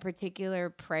conquer that particular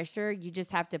pressure, you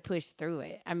just have to push through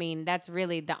it. I mean, that's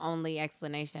really the only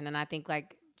explanation. And I think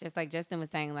just like Justin was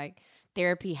saying,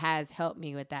 therapy has helped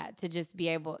me with that, to just be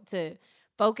able to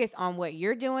focus on what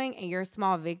you're doing and your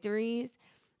small victories,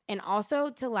 and also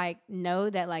to know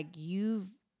that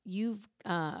you've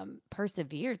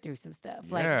persevered through some stuff.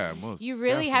 Most you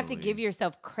really have to definitely. give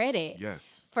yourself credit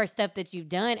Yes. for stuff that you've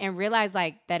done, and realize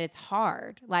that it's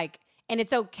hard. And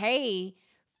it's okay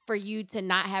for you to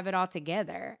not have it all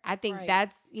together. I think Right.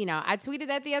 that's, I tweeted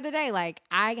that the other day.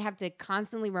 I have to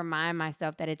constantly remind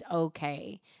myself that it's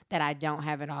okay that I don't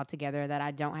have it all together, that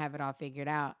I don't have it all figured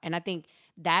out. And I think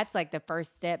that's the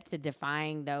first step to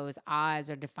defying those odds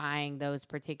or defying those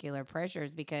particular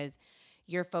pressures, because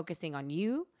you're focusing on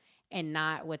you and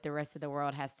not what the rest of the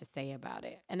world has to say about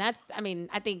it. And I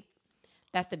think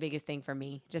that's the biggest thing for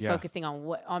me. Just focusing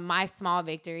on my small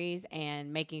victories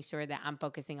and making sure that I'm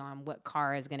focusing on what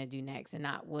Cara is going to do next, and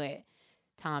not what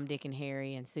Tom, Dick, and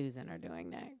Harry and Susan are doing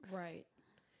next. Right.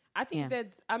 I think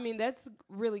that's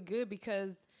really good,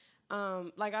 because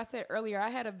like I said earlier, I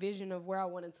had a vision of where I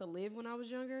wanted to live when I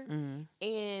was younger.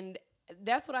 And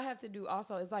that's what I have to do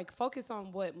also, is focus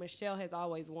on what Michelle has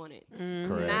always wanted.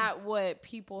 Correct. Not what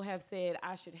people have said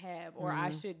I should have or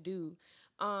I should do.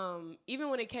 Even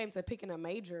when it came to picking a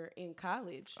major in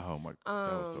college. Oh my,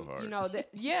 that was so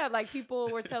hard. People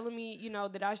were telling me,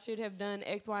 that I should have done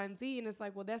X, Y, and Z. And it's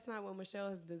well, that's not what Michelle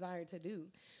has desired to do.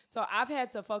 So I've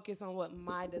had to focus on what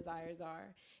my desires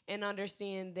are and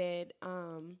understand that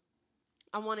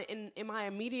I want to, in my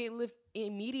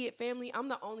immediate family, I'm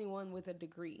the only one with a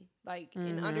degree.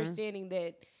 And understanding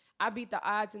that I beat the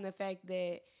odds in the fact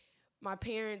that my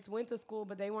parents went to school,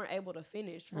 but they weren't able to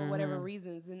finish for whatever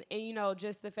reasons. And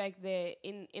just the fact that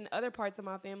in other parts of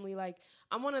my family,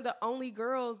 I'm one of the only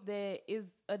girls that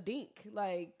is a dink,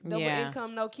 double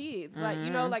income, no kids.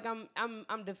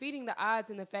 I'm defeating the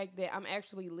odds in the fact that I'm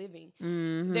actually living.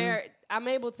 I'm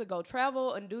able to go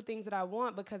travel and do things that I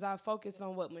want because I focus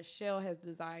on what Michelle has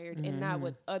desired and not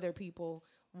what other people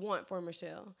want for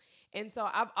Michelle. And so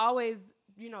I've always,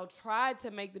 tried to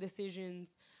make the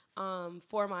decisions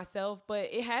for myself, but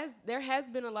there has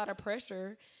been a lot of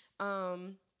pressure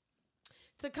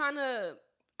to kind of,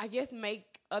 I guess,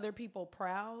 make other people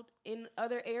proud in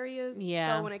other areas.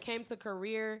 Yeah. So when it came to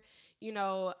career, you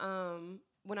know,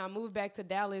 when I moved back to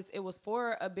Dallas, it was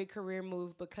for a big career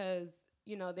move because,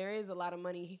 you know, there is a lot of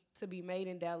money to be made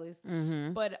in Dallas.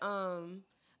 But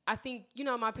I think, you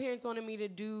know, my parents wanted me to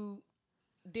do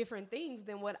different things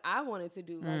than what I wanted to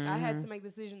do. Like I had to make the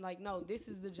decision like, no, this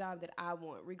is the job that I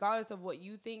want. Regardless of what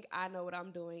you think, I know what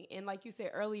I'm doing. And like you said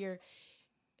earlier,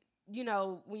 you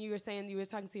know, when you were saying you were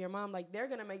talking to your mom, like they're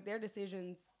going to make their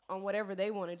decisions on whatever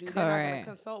they want to do. They're not going to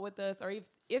consult with us, or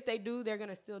if they do, they're going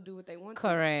to still do what they want to.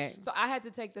 Correct. So I had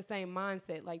to take the same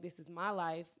mindset, like this is my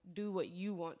life, do what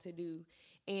you want to do,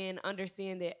 and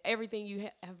understand that everything you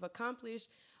have accomplished,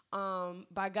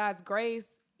 by God's grace,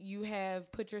 you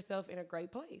have put yourself in a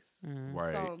great place.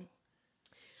 Right. So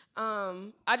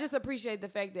I just appreciate the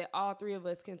fact that all three of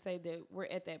us can say that we're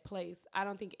at that place. I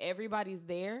don't think everybody's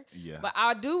there, Yeah. but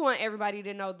I do want everybody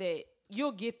to know that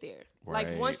you'll get there. Like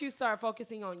Right. once you start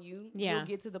focusing on you, Yeah. you'll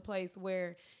get to the place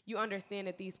where you understand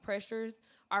that these pressures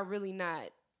are really not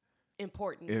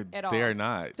important at all. They're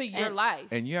not. To your life.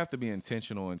 And you have to be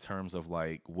intentional in terms of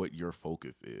like what your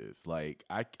focus is. Like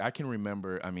I can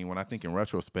remember, I mean, when I think in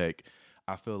retrospect,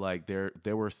 I feel like there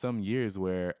were some years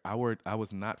where I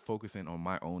was not focusing on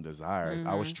my own desires.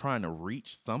 I was trying to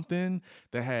reach something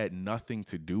that had nothing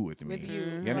to do with me. With you,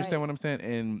 You understand right. what I'm saying?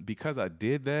 And because I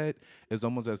did that, it's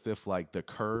almost as if like the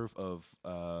curve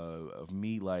of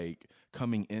me like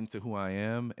coming into who I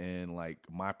am and like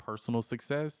my personal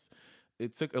success,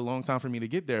 it took a long time for me to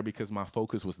get there because my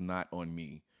focus was not on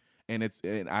me. And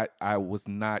I was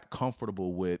not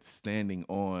comfortable with standing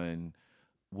on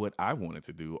what I wanted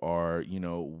to do or, you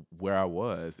know, where I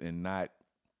was and not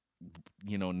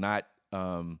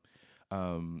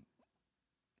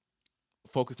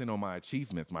focusing on my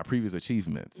achievements, my previous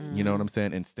achievements, you know what I'm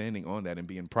saying? And standing on that and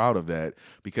being proud of that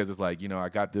because it's like, you know, I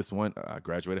got this one, I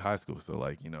graduated high school. So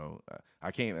like, you know,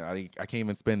 I can't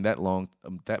even spend that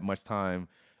much time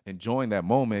enjoying that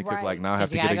moment because Right. like now I have 'Cause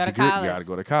to you get gotta a go to degree. You college. got to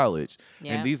go to college.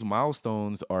 Yep. And these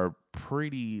milestones are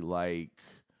pretty like,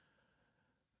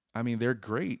 I mean, they're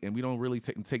great, and we don't really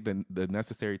take the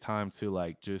necessary time to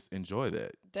like just enjoy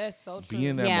that, That's so true. be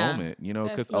in that Yeah. moment, you know,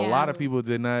 because That's a lot of true. people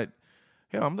did not.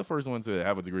 Hell, I'm the first one to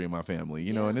have a degree in my family,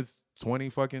 you know, Yeah. and it's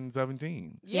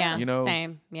 2017. Yeah, You know?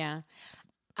 same. Yeah.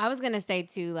 I was gonna say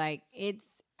too, like it's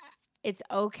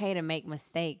okay to make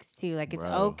mistakes too. Like it's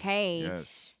Bro, okay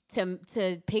yes.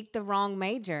 to pick the wrong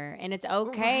major, and it's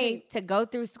okay Right. to go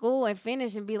through school and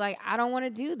finish and be like, I don't want to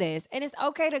do this, and it's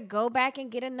okay to go back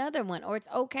and get another one, or it's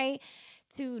okay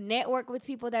to network with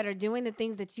people that are doing the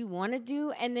things that you want to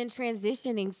do and then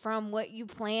transitioning from what you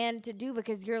plan to do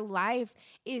because your life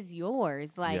is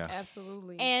yours. Like Yeah.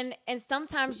 Absolutely. and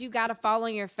sometimes you got to fall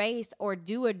on your face or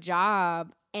do a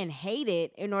job and hate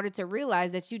it in order to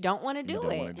realize that you don't want to do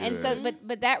don't it. wanna do And so it.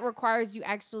 but that requires you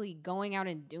actually going out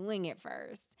and doing it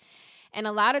first. And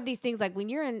a lot of these things, like when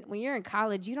you're in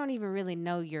college, you don't even really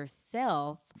know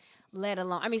yourself, let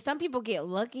alone, I mean, some people get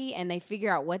lucky and they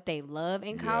figure out what they love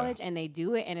in college and they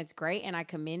do it and it's great and I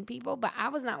commend people, but I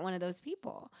was not one of those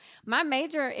people. My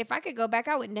major, if I could go back,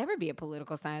 I would never be a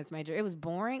political science major. It was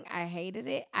boring. I hated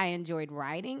it. I enjoyed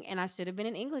writing and I should have been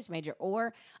an English major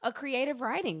or a creative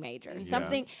writing major.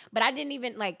 Something, but I didn't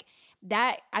even like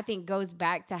that. I think goes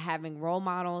back to having role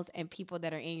models and people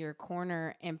that are in your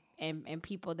corner and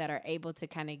people that are able to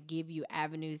kind of give you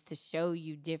avenues to show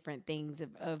you different things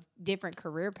of different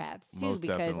career paths too. Most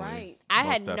because definitely. Right. I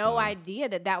Most had no definitely.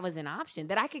 idea that was an option,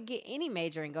 that I could get any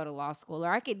major and go to law school,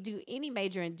 or I could do any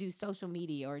major and do social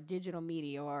media or digital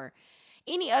media or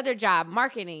any other job,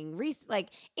 marketing, like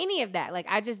any of that. Like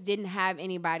I just didn't have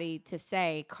anybody to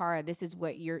say, Cara, this is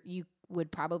what you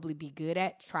would probably be good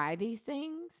at. Try these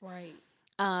things. Right.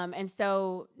 And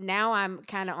so now I'm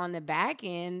kind of on the back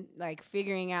end, like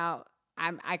figuring out.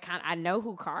 I know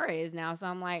who Cara is now, so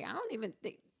I'm like, I don't even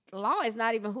think law is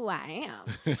not even who I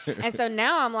am. And so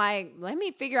now I'm like, let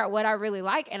me figure out what I really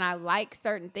like, and I like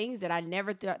certain things that I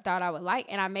never thought I would like,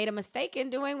 and I made a mistake in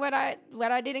doing what I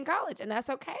did in college, and that's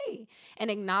okay.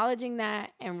 And acknowledging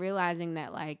that and realizing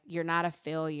that like you're not a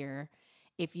failure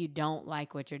if you don't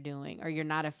like what you're doing, or you're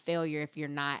not a failure if you're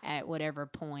not at whatever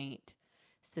point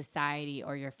society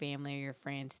or your family or your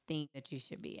friends think that you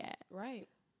should be at. Right.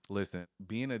 Listen,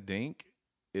 being a dink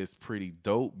is pretty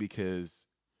dope because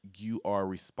you are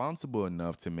responsible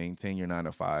enough to maintain your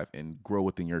 9-to-5 and grow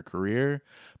within your career,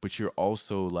 but you're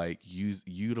also like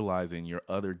utilizing your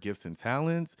other gifts and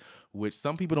talents, which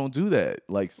some people don't do that.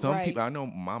 Like some Right. people, I know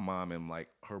my mom and like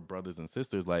her brothers and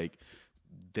sisters, like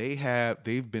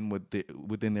they've been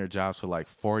within their jobs for like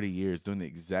 40 years doing the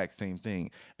exact same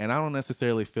thing. And I don't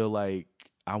necessarily feel like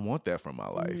I want that from my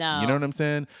life. No. You know what I'm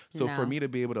saying? So No. for me to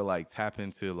be able to like tap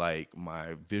into like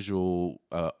my visual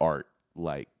art,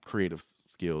 like creative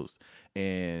skills,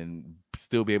 and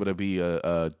still be able to be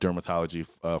a dermatology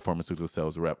pharmaceutical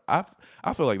sales rep,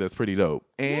 I feel like that's pretty dope.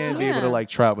 And be able Yeah. to like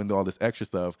travel and do all this extra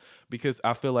stuff, because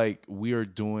I feel like we are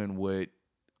doing what,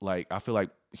 like, I feel like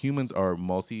humans are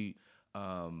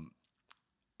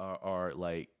are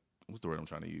like, what's the word I'm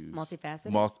trying to use?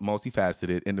 Multifaceted?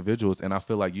 Multifaceted individuals, and I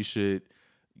feel like you should.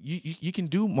 You can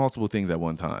do multiple things at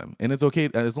one time, and it's okay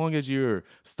as long as you're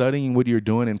studying what you're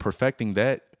doing and perfecting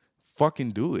that.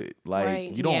 Fucking do it. Like,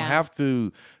 Right. you don't Yeah. have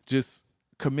to just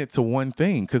commit to one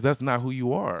thing, because that's not who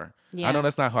you are. Yeah. I know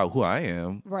that's not who I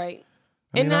am. Right.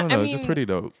 I mean, And I I- don't I know. It's just mean- pretty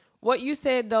dope. What you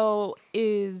said though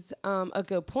is a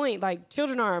good point. Like,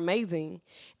 children are amazing,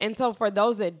 and so for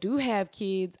those that do have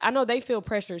kids, I know they feel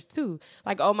pressures too.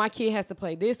 Like, oh, my kid has to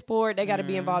play this sport. They got to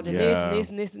be involved in this and Yeah. this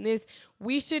and this and this.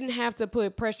 We shouldn't have to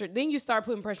put pressure. Then you start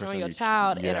putting pressure on on your your-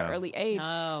 child at yeah. an early age.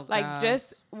 Oh, like, gosh.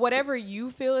 just whatever you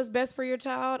feel is best for your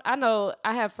child. I know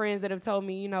I have friends that have told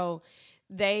me,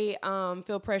 they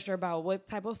feel pressure about what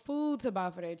type of food to buy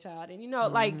for their child. And,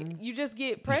 like, you just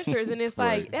get pressures, and it's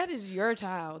Right. like, that is your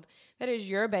child. That is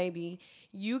your baby.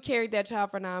 You carried that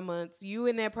child for 9 months. You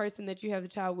and that person that you have the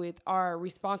child with are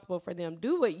responsible for them.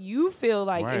 Do what you feel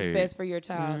like is Right. best for your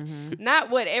child, not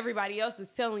what everybody else is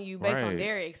telling you based on Right.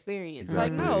 their experience.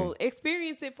 Exactly. Like, no,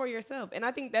 experience it for yourself. And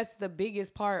I think that's the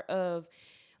biggest part of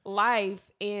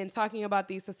life and talking about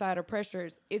these societal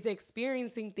pressures is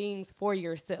experiencing things for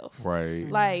yourself. Right.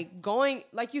 Like, going,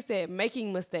 like you said,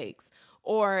 making mistakes,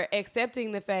 or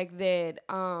accepting the fact that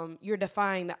you're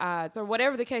defying the odds, or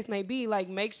whatever the case may be. Like,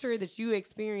 make sure that you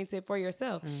experience it for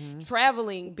yourself.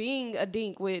 Traveling, being a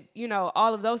dink with,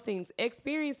 all of those things,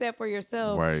 experience that for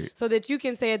yourself. Right. So that you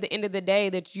can say at the end of the day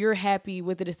that you're happy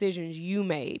with the decisions you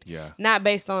made. Yeah. Not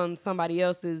based on somebody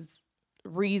else's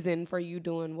reason for you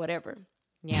doing whatever.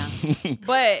 Yeah.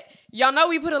 But y'all know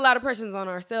we put a lot of pressures on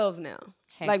ourselves now,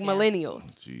 Heck like yeah. millennials.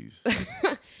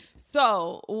 Jeez.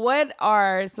 So what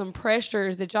are some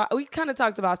pressures that y'all, we kind of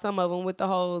talked about some of them with the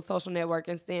whole social network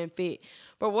and staying fit,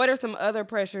 but what are some other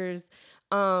pressures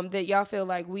that y'all feel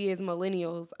like we as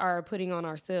millennials are putting on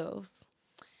ourselves?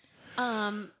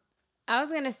 I was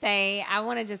going to say, I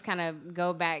want to just kind of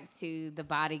go back to the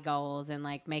body goals and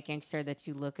like making sure that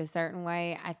you look a certain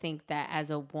way. I think that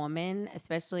as a woman,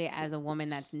 especially as a woman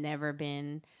that's never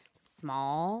been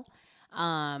small,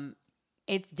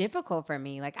 it's difficult for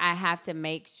me. Like, I have to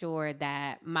make sure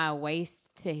that my waist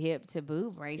to hip to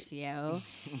boob ratio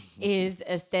is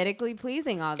aesthetically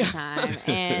pleasing all the time.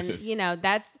 And,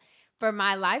 that's for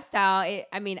my lifestyle.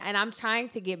 And I'm trying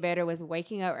to get better with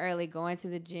waking up early, going to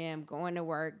the gym, going to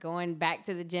work, going back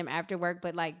to the gym after work.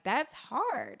 But like, that's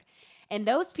hard. And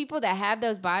those people that have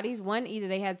those bodies, one, either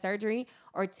they had surgery,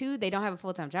 or two, they don't have a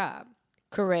full-time job.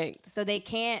 Correct. So they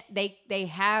can't, they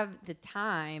have the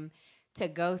time to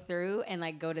go through and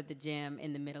like go to the gym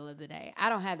in the middle of the day. I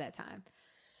don't have that time.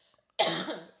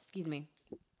 Excuse me.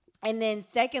 And then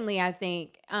secondly, I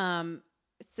think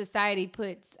society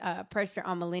puts pressure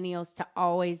on millennials to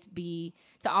always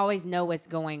know what's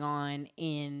going on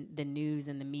in the news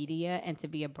and the media, and to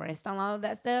be abreast on all of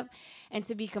that stuff. And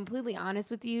to be completely honest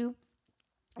with you,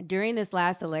 during this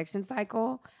last election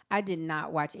cycle, I did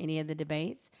not watch any of the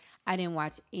debates. I didn't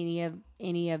watch any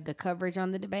of the coverage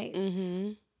on the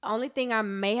debates. Only thing I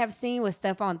may have seen was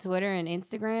stuff on Twitter and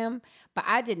Instagram, but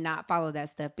I did not follow that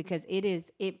stuff because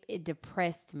it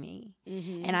depressed me.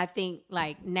 And I think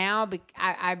like now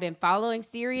I've been following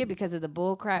Syria because of the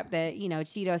bull crap that,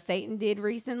 Cheeto Satan did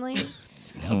recently.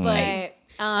 But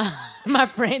my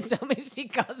friend told me she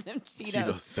calls him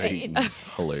Cheeto Satan.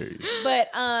 Hilarious.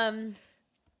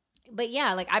 But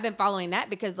yeah, like I've been following that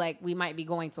because like we might be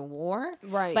going to war.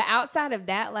 Right. But outside of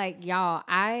that, like y'all,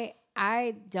 I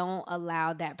don't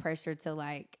allow that pressure to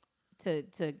like to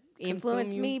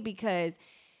influence you? me, because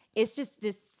it's just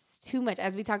this too much.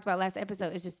 As we talked about last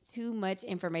episode, it's just too much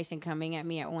information coming at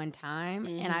me at one time,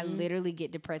 and I literally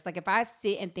get depressed. Like if I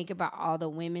sit and think about all the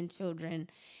women, children,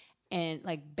 and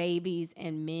like babies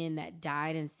and men that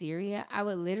died in Syria, I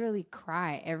would literally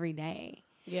cry every day.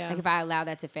 Yeah. Like if I allow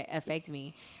that to affect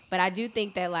me. But I do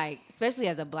think that like, especially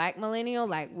as a Black millennial,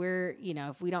 like we're,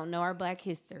 if we don't know our Black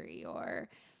history, or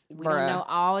we don't know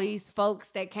all these folks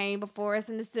that came before us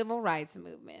in the civil rights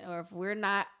movement, or if we're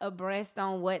not abreast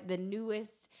on what the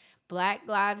newest Black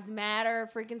Lives Matter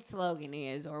freaking slogan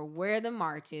is, or where the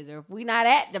march is, or if we not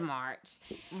at the march,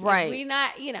 Right. If we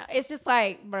not, it's just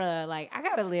like, bruh, like I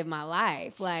gotta live my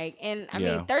life, like, and I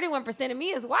mean, 31% of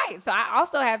me is white, so I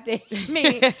also have to,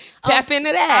 Tap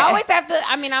into that. I always have to.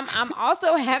 I mean, I'm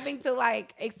also having to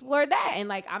like explore that, and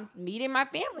like I'm meeting my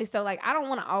family, so like I don't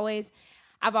want to always.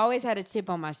 I've always had a chip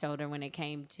on my shoulder when it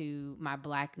came to my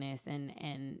blackness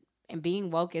and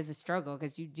being woke is a struggle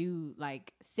because you do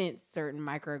like sense certain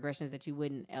microaggressions that you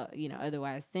wouldn't,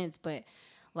 otherwise sense. But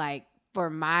like for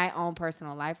my own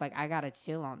personal life, like I gotta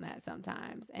chill on that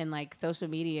sometimes. And like social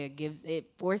media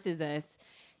forces us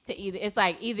to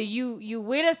either you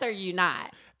with us or you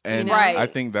not. And Right. I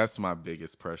think that's my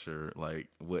biggest pressure, like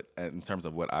in terms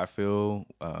of what I feel,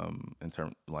 in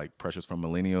terms like pressures from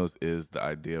millennials is the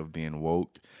idea of being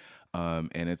woke, and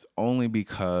it's only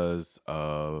because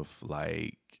of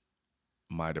like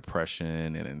my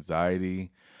depression and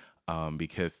anxiety,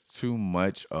 because too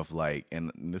much of like,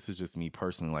 and this is just me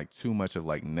personally, like too much of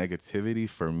like negativity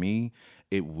for me,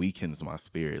 it weakens my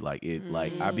spirit. Like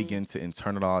like I begin to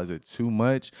internalize it too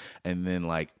much, and then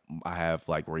like I have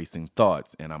like racing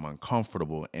thoughts and I'm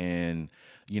uncomfortable. And,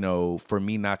 for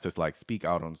me not to like speak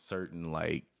out on certain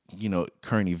like,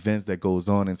 current events that goes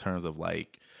on in terms of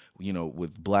like,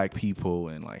 with black people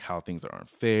and like how things are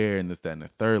unfair and this, that, and the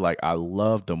third. Like I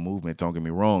love the movement, don't get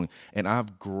me wrong. And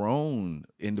I've grown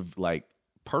into like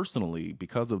personally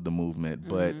because of the movement,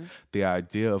 but the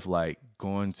idea of like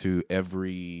going to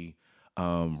every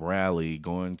rally,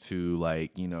 going to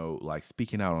like, like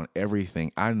speaking out on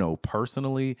everything, I know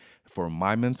personally for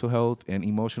my mental health and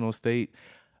emotional state,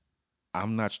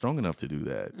 I'm not strong enough to do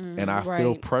that. And I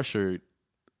feel pressured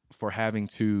for having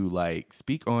to like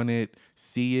speak on it,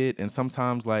 see it, and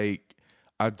sometimes like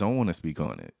I don't want to speak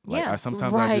on it. Like I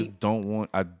just don't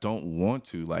want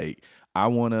to. Like I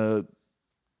want to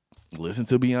listen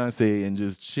to Beyonce and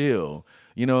just chill.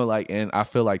 Like, and I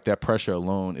feel like that pressure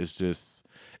alone is just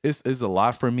it's a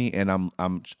lot for me, and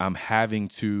I'm having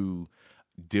to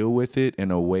deal with it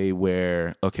in a way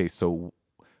where, okay, so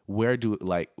where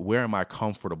am I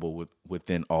comfortable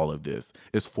within all of this?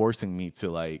 It's forcing me to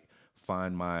like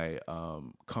find my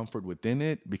comfort within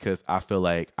it, because I feel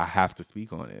like I have to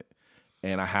speak on it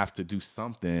and I have to do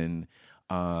something,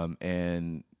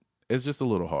 and it's just a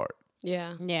little hard.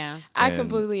 Yeah. I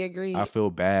completely agree. I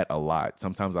feel bad a lot.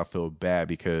 Sometimes I feel bad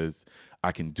because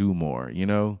I can do more,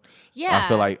 Yeah. I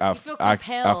feel like I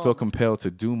compelled. feel compelled to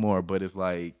do more, but it's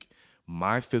like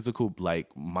my physical, like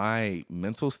my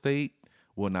mental state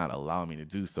will not allow me to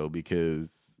do so,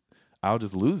 because I'll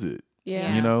just lose it.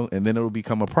 Yeah. And then it'll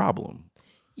become a problem.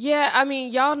 Yeah, I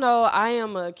mean, y'all know I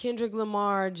am a Kendrick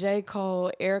Lamar, J.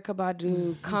 Cole, Erykah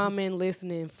Badu, Common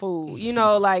listening fool.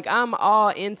 Like I'm all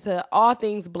into all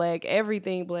things black,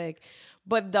 everything black.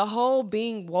 But the whole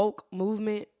being woke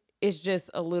movement is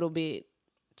just a little bit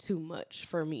too much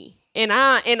for me. And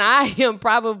I am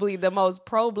probably the most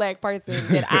pro-black person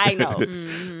that I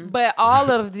know. But all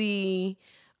of the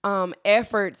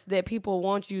efforts that people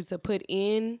want you to put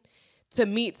in to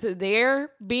meet to their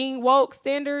being woke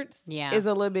standards is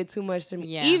a little bit too much to me.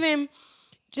 Yeah. Even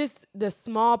just the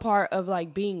small part of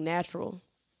like being natural.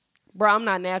 Bro, I'm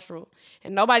not natural.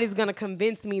 And nobody's going to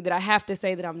convince me that I have to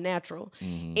say that I'm natural.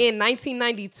 In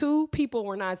 1992, people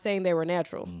were not saying they were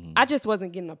natural. I just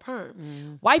wasn't getting a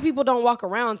perm. White people don't walk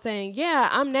around saying, yeah,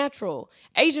 I'm natural.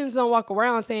 Asians don't walk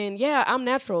around saying, yeah, I'm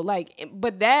natural. Like,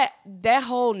 but that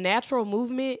whole natural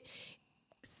movement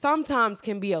sometimes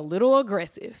can be a little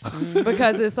aggressive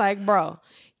because it's like, bro,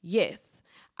 yes,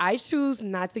 I choose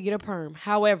not to get a perm.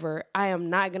 However, I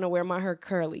am not going to wear my hair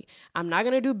curly. I'm not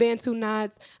going to do Bantu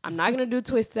knots. I'm not going to do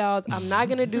twist styles. I'm not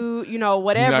going to do,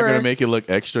 whatever. You're not going to make it look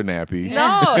extra nappy.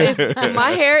 No,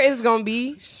 my hair is going to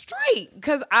be straight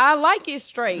because I like it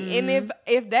straight. And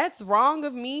if that's wrong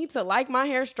of me to like my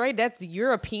hair straight, that's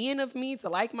European of me to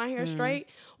like my hair straight,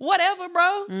 whatever,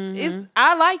 bro.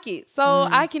 I like it. So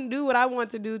I can do what I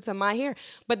want to do to my hair.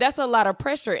 But that's a lot of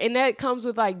pressure. And that comes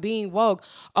with like being woke.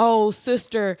 Oh,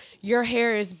 sister, your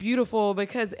hair is beautiful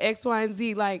because X, Y, and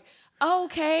Z. Like,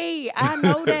 okay, I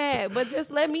know that, but just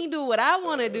let me do what I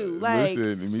want to do. Like,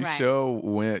 listen, Michelle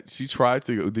went. She tried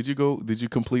to go. Did you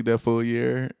complete that full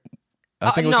year? I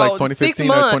think it was like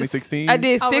 2015 or 2016. I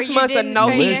did 6 months of no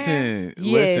hair. Yes.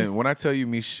 Listen. When I tell you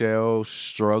Michelle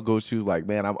struggled, she was like,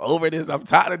 "Man, I'm over this. I'm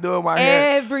tired of doing my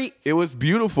hair." It was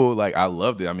beautiful. Like I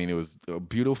loved it. I mean, it was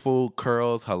beautiful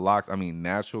curls, her locks. I mean,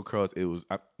 natural curls. It was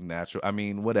natural. I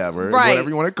mean, whatever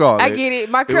you want to call it. I get it.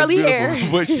 My curly hair.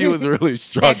 But she was really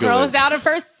struggling. It grows out of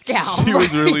her scalp. She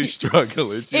was really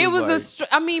struggling.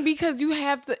 Because you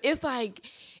have to. It's like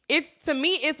to me,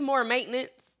 it's more maintenance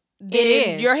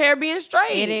than your hair being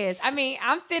straight. It is. I mean,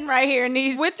 I'm sitting right here in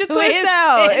these with the twist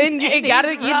out, and it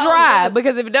gotta get dry,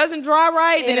 because if it doesn't dry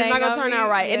right, then It it's not ain't gonna gonna turn be- out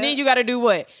right. And yeah. then you gotta do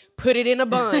what? Put it in a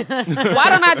bun. Why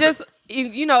don't I just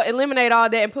eliminate all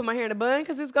that and put my hair in a bun,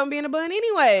 because it's gonna be in a bun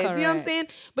anyways. You know what I'm Correct. saying?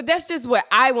 But that's just what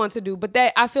I want to do. But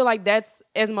that, I feel like that's,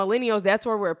 as millennials, that's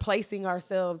where we're placing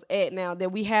ourselves at now,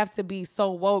 that we have to be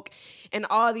so woke in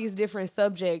all these different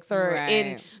subjects, or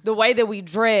in Right. the way that we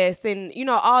dress, and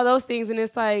all those things. And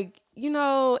it's like,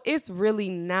 it's really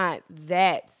not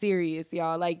that serious,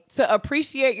 y'all. Like, to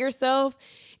appreciate yourself,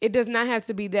 it does not have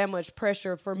to be that much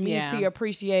pressure for me Yeah. to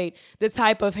appreciate the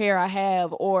type of hair I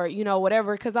have, or,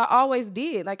 whatever. Because I always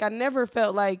did. Like, I never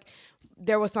felt like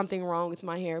there was something wrong with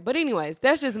my hair. But anyways,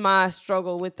 that's just my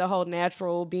struggle with the whole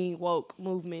natural being woke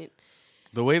movement.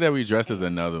 The way that we dress is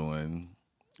another one,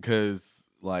 because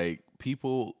like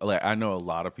people, like I know a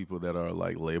lot of people that are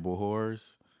like label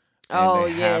whores. And Oh,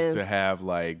 they yes. have to have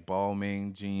like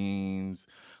Balmain jeans,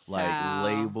 like Child.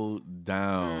 labeled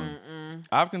down.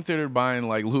 I've considered buying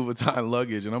like Louis Vuitton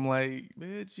luggage, and I'm like,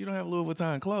 bitch, you don't have Louis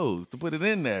Vuitton clothes to put it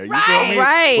in there. You feel me?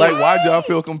 Right. Like, why do I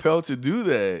feel compelled to do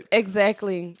that?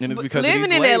 Exactly. And it's But because of living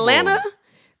these in labels. Atlanta,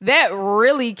 that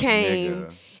really came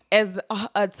Nigga. as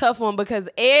a tough one, because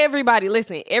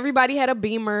everybody had a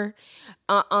Beamer,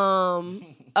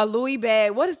 a Louis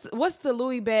bag. What's the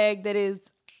Louis bag that is?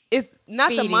 It's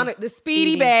not Speedy. the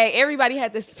Speedy bag. Everybody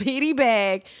had the Speedy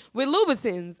bag with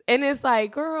Louboutins, and it's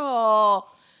like, girl,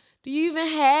 do you even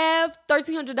have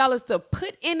 $1,300 to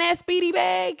put in that Speedy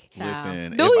bag?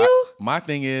 Listen, Do you? My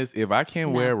thing is, if I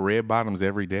can't wear red bottoms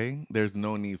every day, there's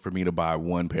no need for me to buy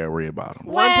one pair of red bottoms.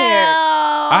 One pair.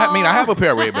 I have a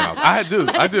pair of red bottoms. I do.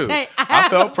 say, I I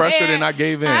have felt a pressured pair. and I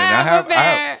gave in. I I have a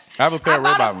pair. have a pair of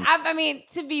red bottoms. I mean,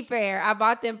 to be fair, I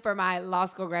bought them for my law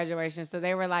school graduation, so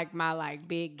they were like my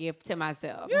big gift to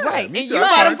myself. Yeah, Right, me and too. you I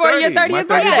bought them turned for your 30. My 30th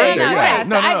birthday. Yeah, Yeah.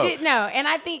 so I did know, and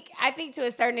I think to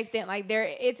a certain extent, like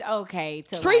it's okay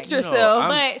to Treat like, yourself. I'm-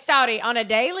 But shawty, on a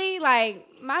daily, like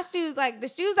my shoes, like the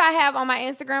shoes I have on my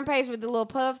Instagram page with the little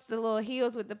puffs, the little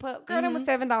heels with the puff, girl, them was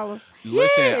 $7.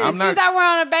 Listen, The I'm shoes not. I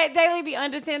wear on a daily be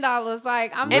under $10.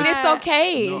 Like I'm And not, it's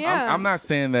okay. No, Yeah. I'm not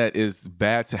saying that it's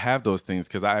bad to have those things,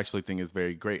 because I actually think it's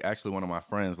very great. Actually, one of my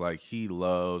friends, like, he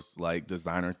loves like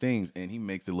designer things, and he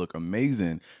makes it look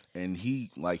amazing. And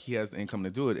he has the income to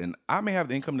do it, and I may have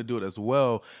the income to do it as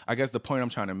well. I guess the point I'm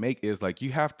trying to make is, like, you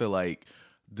have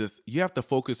to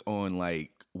focus on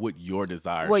like what your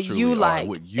desires, What truly you are, like.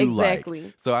 what you Exactly.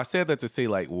 like. So I said that to say,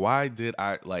 like, why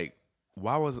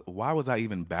was I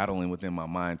even battling within my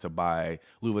mind to buy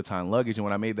Louis Vuitton luggage? And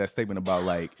when I made that statement about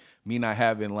like me not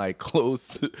having like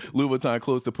clothes, Louis Vuitton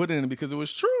clothes to put in, because it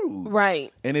was true.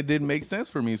 Right. And it didn't make sense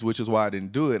for me, which is why I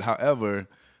didn't do it. However,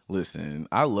 listen,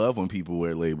 I love when people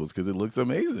wear labels because it looks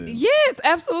amazing. Yes,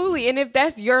 absolutely. And if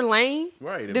that's your lane,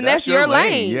 Right. If then that's your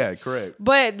lane. Yeah, correct.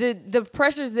 But the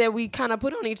pressures that we kind of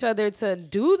put on each other to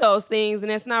do those things,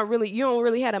 and it's not really, you don't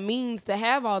really have a means to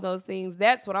have all those things.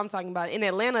 That's what I'm talking about. In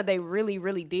Atlanta, they really,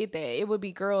 really did that. It would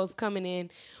be girls coming in,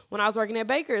 when I was working at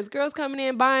Baker's, girls coming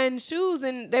in buying shoes,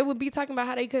 and they would be talking about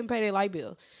how they couldn't pay their light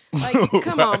bill. Like,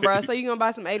 come on, bro. So you going to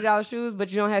buy some $80 shoes, but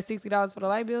you don't have $60 for the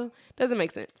light bill? Doesn't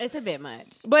make sense. It's a bit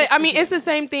much. But I mean, it's the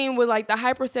same thing with like the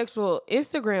hypersexual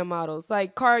Instagram models.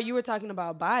 Like, Cara, you were talking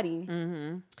about body.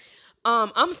 Mm-hmm.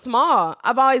 I'm small.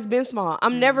 I've always been small.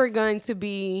 I'm never going to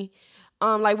be,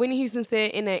 like Whitney Houston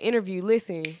said in that interview,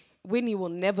 listen, Whitney will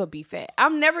never be fat.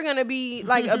 I'm never going to be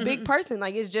like a big person.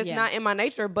 Like, it's just Yeah. not in my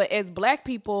nature. But as Black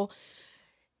people,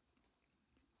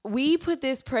 we put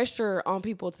this pressure on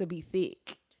people to be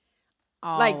thick.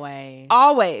 Like, Always.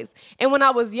 Always. And when I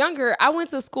was younger, I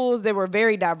went to schools that were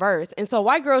very diverse. And so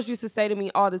white girls used to say to me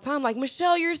all the time, like,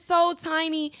 Michelle, you're so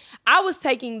tiny. I was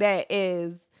taking that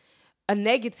as a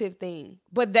negative thing,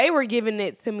 but they were giving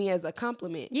it to me as a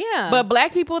compliment. Yeah. But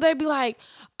Black people, they'd be like,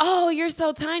 oh, you're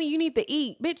so tiny. You need to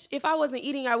eat. Bitch, if I wasn't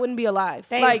eating, I wouldn't be alive.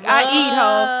 They like, I eat, ho.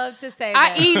 love to say I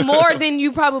that. eat more than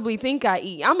you probably think I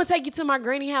eat. I'm gonna take you to my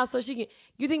granny house so she can.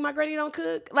 You think my granny don't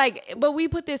cook? Like, but we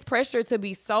put this pressure to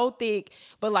be so thick.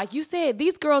 But like you said,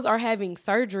 these girls are having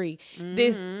surgery.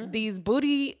 These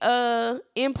booty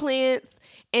implants,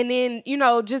 and then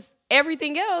just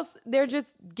everything else. They're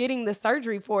just getting the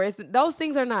surgery for it. Those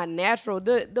things are not natural.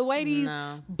 The way these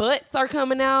butts are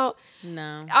coming out.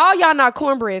 No. All y'all not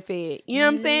cornbread fed. You know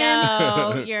what I'm saying?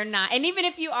 No, you're not. And even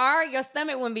if you are, your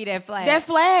stomach wouldn't be that flat. That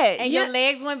flat. and your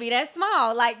legs wouldn't be that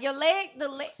small. Like your leg,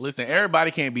 Listen,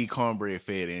 everybody can't be cornbread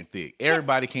fed and thick.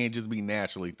 Everybody can't just be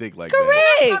naturally thick like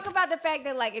Correct. talk about the fact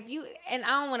that like if you, and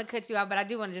I don't want to cut you off, but I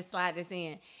do want to just slide this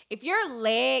in. If your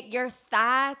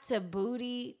thigh to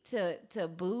booty to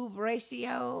boob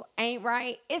ratio ain't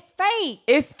right, it's fake.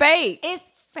 It's fake. It's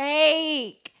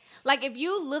fake. Like if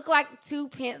you look like two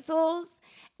pencils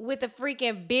with a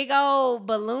freaking big old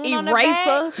balloon on the Eraser.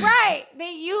 back, right? Then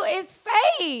it's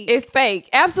fake. It's fake.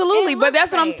 Absolutely. It But looks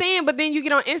that's what I'm fake. saying. But then you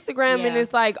get on Instagram and Yeah.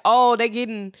 it's like, oh, they're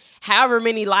getting however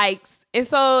many likes. And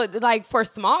so, like, for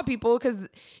small people, because,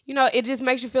 you know, it just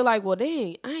makes you feel like, well,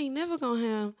 dang, I ain't never going to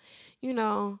have, you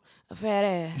know, a fat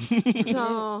ass.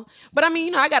 So, but I mean,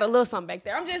 you know, I got a little something back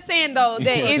there. I'm just saying, though, that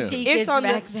it's Cheekage on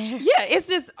back the, there. yeah, it's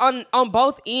just on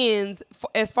both ends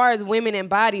as far as women and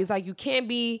bodies. Like, you can't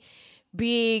be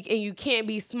big and you can't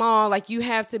be small. Like, you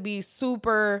have to be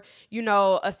super, you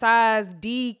know, a size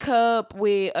D cup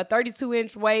with a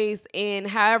 32-inch waist and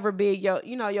however big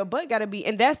your butt gotta be.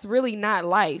 And that's really not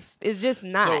life. It's just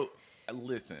not. So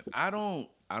listen, I don't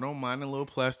mind a little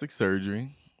plastic surgery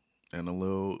and a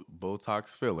little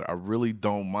Botox filler. I really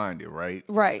don't mind it, right?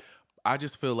 Right. I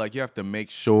just feel like you have to make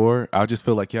sure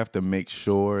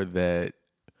that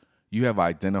you have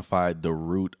identified the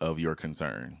root of your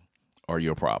concern or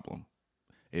your problem.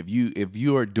 If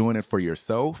you are doing it for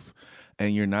yourself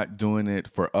and you're not doing it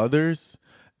for others,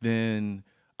 then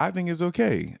I think it's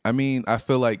okay. I mean, I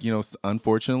feel like, you know,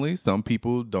 unfortunately, some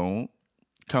people don't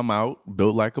come out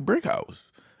built like a brick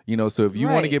house. You know, so if you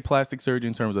want to Right. get plastic surgery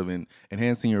in terms of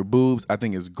enhancing your boobs, I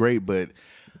think it's great, but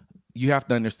you have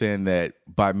to understand that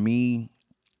by me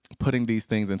putting these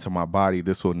things into my body,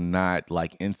 this will not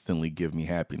like instantly give me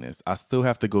happiness. I still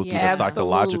have to go through Yeah, the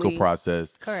psychological absolutely.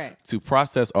 process Correct. to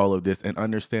process all of this and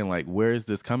understand like where is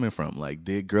this coming from? Like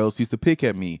the girls used to pick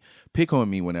on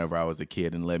me whenever I was a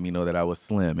kid and let me know that I was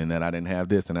slim and that I didn't have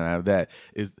this and I have that.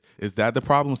 Is that the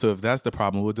problem? So if that's the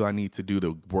problem, what do I need to do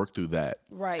to work through that?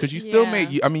 Right. Because you still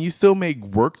Yeah. you still may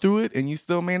work through it and you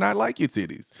still may not like your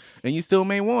titties and you still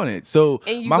may want it. So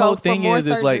And you my go whole for thing more is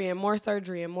surgery like and more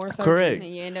surgery and more surgery. Correct.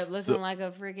 And you end up looking So- like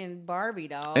a freaking Barbie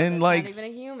doll. And, that's like, not even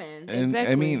a human. And I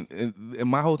Exactly. mean, and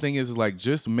my whole thing is like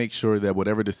just make sure that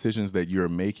whatever decisions that you're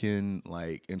making,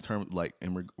 like in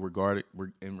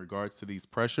regards to these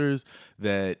pressures,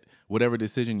 that whatever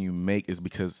decision you make is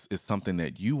because it's something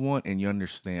that you want and you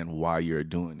understand why you're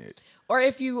doing it. Or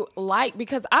if you like,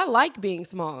 because I like being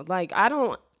small. Like, I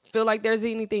don't feel like there's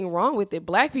anything wrong with it.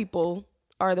 Black people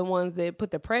are the ones that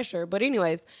put the pressure. But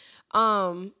anyways,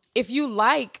 if you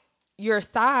like your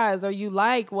size or you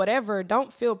like whatever,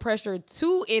 don't feel pressure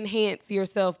to enhance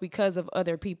yourself because of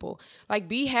other people. Like,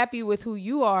 be happy with who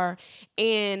you are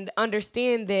and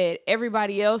understand that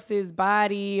everybody else's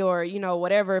body or, you know,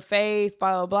 whatever face,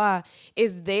 blah, blah, blah,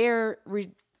 is their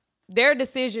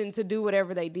decision to do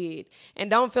whatever they did. And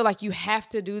don't feel like you have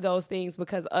to do those things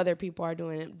because other people are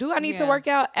doing it. Do I need to Yeah. work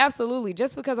out? Absolutely.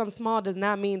 Just because I'm small does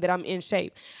not mean that I'm in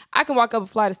shape. I can walk up a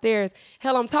flight of stairs.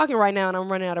 Hell, I'm talking right now and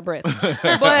I'm running out of breath.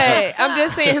 But I'm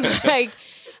just saying, like,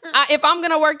 if I'm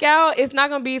going to work out, it's not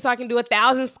going to be so I can do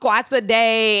 1,000 squats a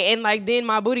day and, like, then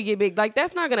my booty get big. Like,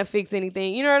 that's not going to fix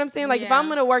anything. You know what I'm saying? Like, if Yeah. I'm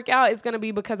going to work out, it's going to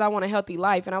be because I want a healthy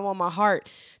life and I want my heart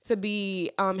to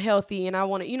be healthy and I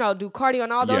want to, you know, do cardio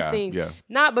and all those Yeah, things. yeah.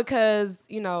 Not because,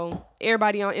 you know,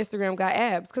 everybody on Instagram got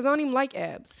abs, because I don't even like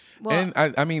abs. Well,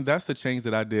 And I mean, that's the change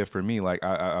that I did for me. Like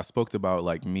I spoke about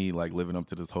like me, like living up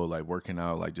to this whole, like working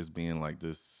out, like just being like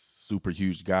this super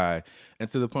huge guy, and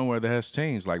to the point where that has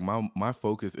changed. Like my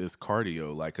focus is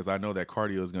cardio, like, cause I know that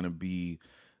cardio is going to be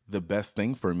the best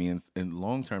thing for me in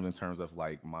long term in terms of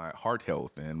like my heart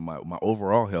health and my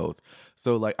overall health.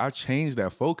 So like I changed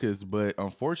that focus, but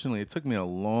unfortunately it took me a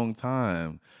long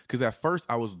time, because at first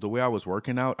the way I was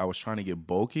working out, I was trying to get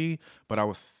bulky, but I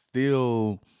was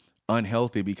still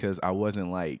unhealthy because I wasn't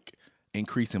like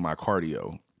increasing my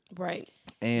cardio. Right.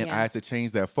 And Yeah. I had to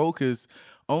change that focus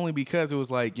only because it was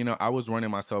like, you know, I was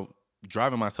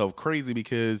driving myself crazy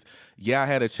because, yeah, I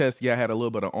had a chest, yeah, I had a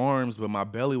little bit of arms, but my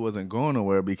belly wasn't going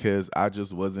nowhere because I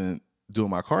just wasn't doing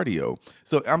my cardio.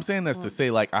 So I'm saying this to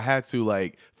say, like, I had to,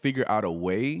 like, figure out a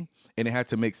way, and it had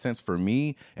to make sense for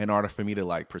me in order for me to,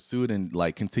 like, pursue it and,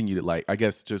 like, continue to, like, I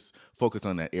guess just focus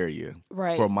on that area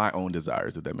Right. for my own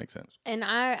desires, if that makes sense. and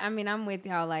I mean, I'm with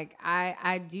y'all. Like,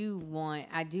 I do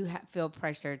feel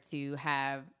pressure to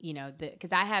have, you know,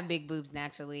 because I have big boobs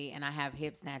naturally and I have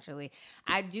hips naturally.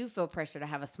 I do feel pressure to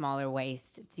have a smaller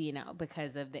waist, to, you know,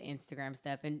 because of the Instagram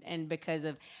stuff and because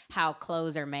of how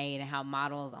clothes are made and how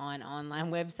models on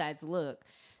online websites look.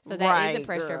 So that is a Right,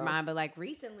 pressure girl. of mine. But like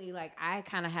recently, like I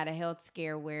kind of had a health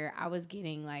scare where I was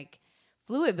getting like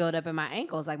fluid buildup in my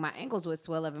ankles. Like my ankles would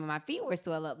swell up and my feet would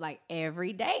swell up like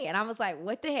every day. And I was like,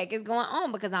 what the heck is going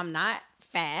on? Because I'm not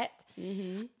fat.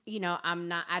 You know,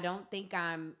 I don't think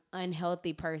I'm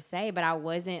unhealthy per se, but I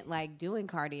wasn't like doing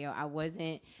cardio. I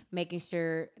wasn't making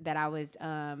sure that I was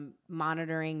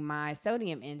monitoring my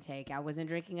sodium intake. I wasn't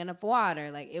drinking enough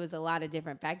water. Like, it was a lot of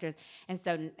different factors.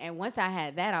 And once I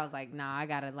had that, I was like, nah, I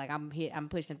gotta, like, I'm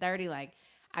pushing 30. Like,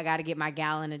 I got to get my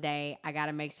gallon a day. I got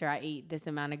to make sure I eat this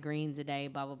amount of greens a day,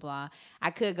 blah, blah, blah. I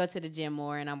could go to the gym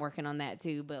more, and I'm working on that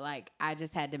too. But, like, I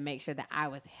just had to make sure that I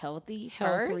was healthy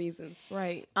Health first. reasons,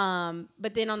 right.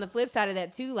 But then on the flip side of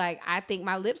that too, like, I think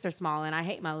my lips are small, and I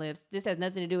hate my lips. This has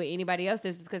nothing to do with anybody else.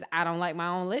 This is because I don't like my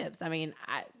own lips. I mean,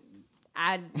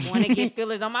 I want to get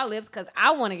fillers on my lips because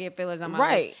I want to get fillers on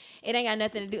my lips. It ain't got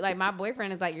nothing to do. Like, my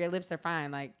boyfriend is like, your lips are fine.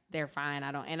 Like, they're fine.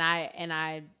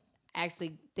 I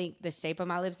actually think the shape of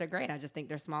my lips are great. I just think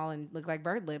they're small and look like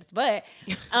bird lips. But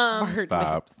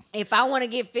Stop. if I want to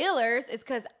get fillers, it's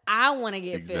because I want to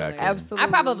get fillers. Absolutely. I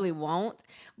probably won't,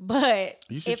 but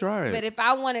You should try it. But if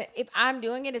I'm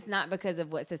doing it, it's not because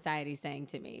of what society's saying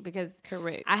to me. Because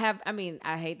Correct. I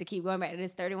hate to keep going back to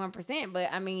this 31%, but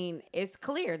I mean, it's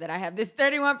clear that I have this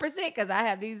 31% because I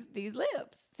have these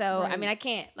lips. So Right. I mean, I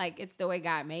can't, like, it's the way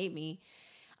God made me.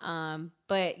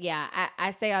 But yeah,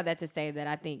 I say all that to say that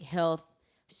I think health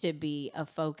should be a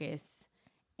focus,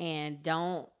 and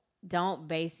don't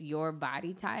base your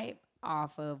body type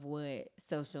off of what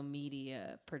social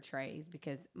media portrays,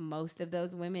 because most of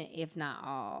those women, if not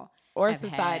all, Or have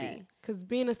society. had- Because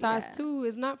being a size Yeah. 2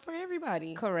 is not for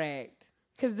everybody. Correct.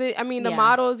 Because, the Yeah.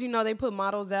 models, they put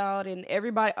models out, and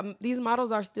everybody, these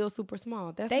models are still super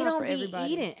small. That's They not don't for be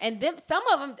everybody. eating, and some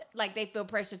of them, like, they feel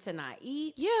pressure to not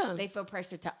eat. Yeah. They feel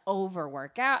pressure to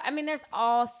overwork out. I mean, there's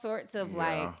all sorts of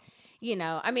like,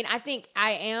 I mean, I think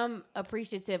I am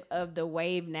appreciative of the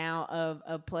wave now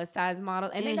of plus size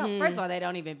models, and they don't. First of all, they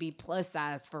don't even be plus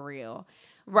size for real.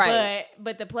 Right.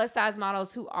 But the plus size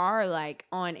models who are, like,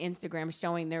 on Instagram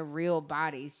showing their real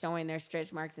bodies, showing their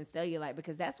stretch marks and cellulite,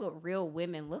 because that's what real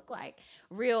women look like.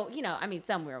 Real,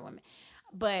 some real women.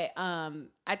 But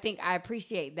I think I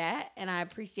appreciate that, and I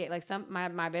appreciate, like, some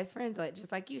my best friends, like,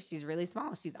 just like you, she's really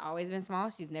small. She's always been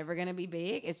small. She's never gonna be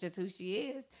big. It's just who she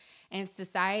is. And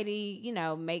society,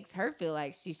 makes her feel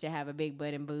like she should have a big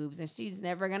butt and boobs, and she's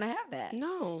never gonna have that.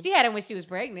 No. She had it when she was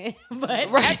pregnant, but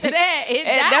after that, it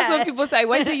And that's died. what people say.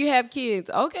 Wait till you have kids.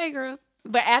 Okay, girl.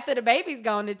 But after the baby's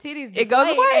gone, the titties It goes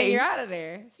deflate, away. and you're out of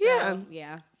there. So, Yeah.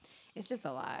 yeah. It's just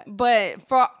a lot. But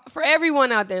for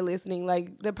everyone out there listening,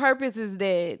 like, the purpose is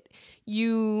that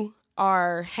you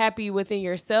are happy within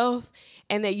yourself,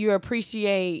 and that you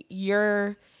appreciate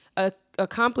your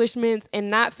accomplishments,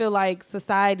 and not feel like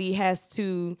society has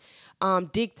to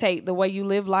dictate the way you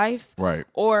live life, Right.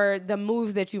 or the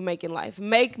moves that you make in life.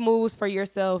 Make moves for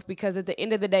yourself, because at the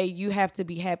end of the day, you have to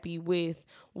be happy with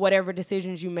whatever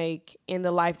decisions you make in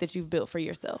the life that you've built for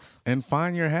yourself. And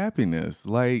find your happiness.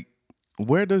 Like,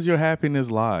 where does your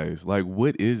happiness lies? Like,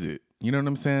 what is it? You know what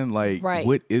I'm saying? Like, Right.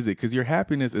 what is it? Because your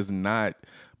happiness is not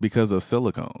because of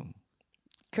silicone.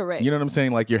 Correct. You know what I'm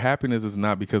saying? Like, your happiness is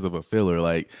not because of a filler.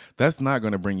 Like, that's not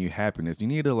going to bring you happiness. You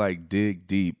need to, like, dig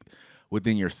deep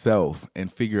within yourself and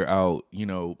figure out,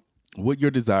 what your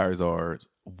desires are,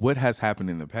 what has happened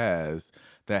in the past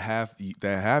that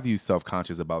have you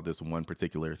self-conscious about this one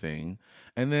particular thing,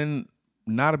 and then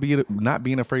not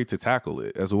being afraid to tackle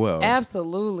it as well.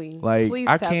 Absolutely. Like, Please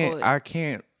I tackle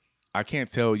it. can't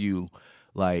tell you,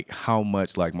 like, how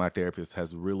much, like, my therapist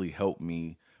has really helped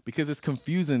me, because it's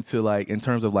confusing to, like, in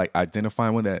terms of, like,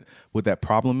 identifying what that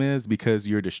problem is, because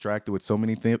you're distracted with so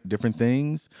many different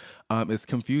things. It's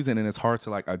confusing, and it's hard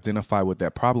to, like, identify what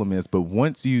that problem is. But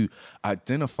once you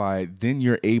identify it, then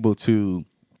you're able to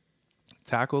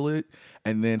tackle it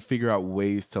and then figure out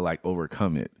ways to, like,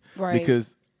 overcome it. Right.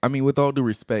 Because, I mean, with all due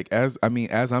respect, as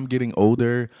I'm getting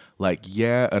older, like,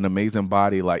 yeah, an amazing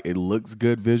body, like, it looks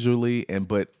good visually,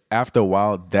 but after a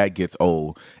while, that gets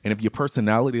old. And if your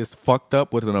personality is fucked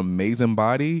up with an amazing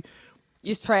body,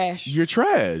 It's trash. you're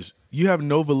trash. You have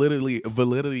no validity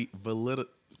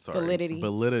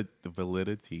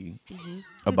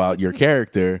about your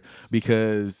character,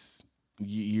 because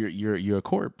you're a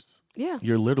corpse. Yeah.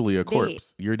 You're literally a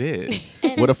corpse. You're dead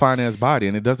with a fine ass body,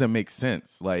 and it doesn't make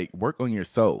sense. Like, work on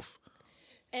yourself.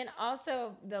 And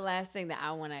also, the last thing that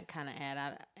I want to kind of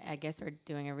add, I guess we're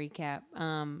doing a recap,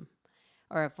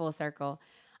 or a full circle.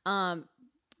 Don't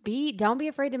be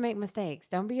afraid to make mistakes.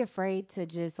 Don't be afraid to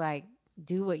just, like,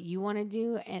 do what you want to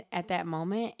do at that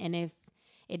moment. And if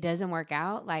it doesn't work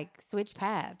out, like, switch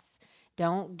paths.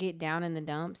 Don't get down in the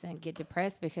dumps and get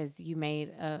depressed because you made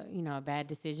a bad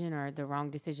decision or the wrong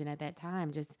decision at that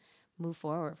time. Just move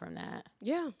forward from that.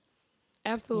 Yeah,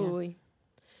 absolutely.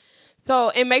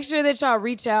 So, and make sure that y'all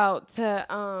reach out to,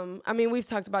 I mean, we've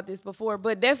talked about this before,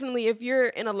 but definitely if you're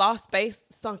in a lost space,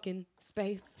 sunken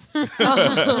space,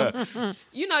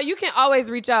 you know, you can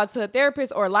always reach out to a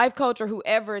therapist or a life coach or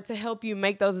whoever to help you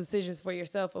make those decisions for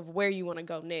yourself of where you want to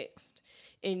go next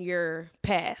in your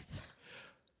path.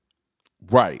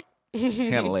 Right.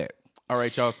 Handle it. All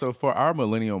right, y'all. So for our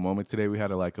millennial moment today, we had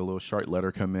a little short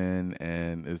letter come in,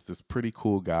 and it's this pretty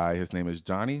cool guy. His name is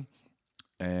Johnny.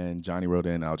 And Johnny wrote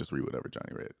in, I'll just read whatever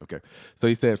Johnny read. Okay. So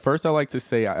he said, first, I'd like to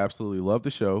say I absolutely love the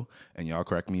show, and y'all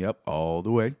crack me up all the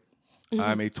way.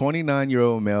 I'm a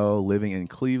 29-year-old male living in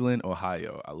Cleveland,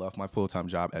 Ohio. I left my full-time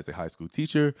job as a high school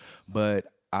teacher, but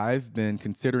I've been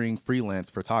considering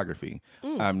freelance photography.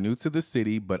 I'm new to the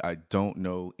city, but I don't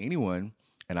know anyone,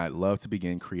 and I'd love to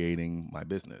begin creating my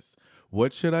business.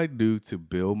 What should I do to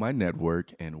build my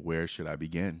network, and where should I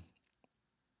begin?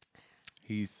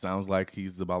 He sounds like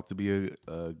he's about to be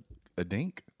a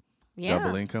dink. Yeah.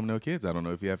 Double income, no kids. I don't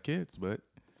know if you have kids, but.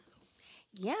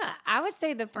 Yeah, I would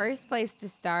say the first place to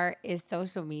start is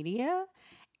social media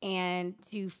and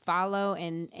to follow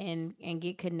and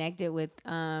get connected with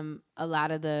a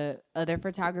lot of the other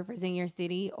photographers in your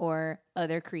city or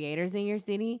other creators in your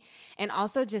city, and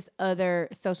also just other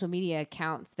social media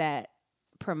accounts that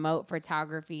promote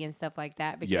photography and stuff like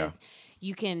that, because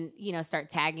you can,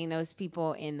 start tagging those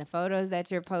people in the photos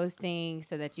that you're posting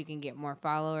so that you can get more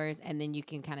followers, and then you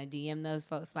can kind of DM those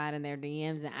folks, slide in their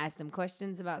DMs and ask them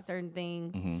questions about certain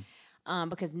things.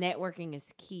 Because networking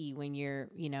is key when you're,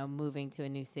 moving to a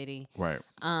new city. Right.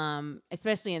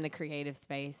 Especially in the creative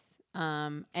space.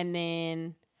 And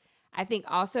then I think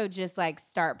also just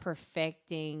start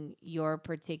perfecting your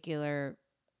particular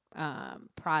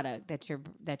product that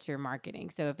you're marketing.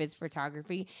 So if it's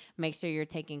photography, make sure you're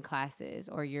taking classes,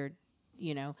 or you're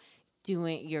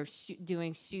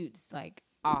doing shoots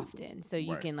often, so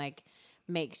you can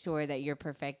make sure that you're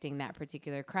perfecting that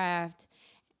particular craft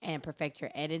and perfect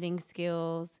your editing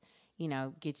skills.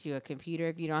 Get you a computer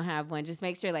if you don't have one. Just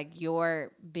make sure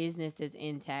your business is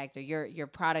intact, or your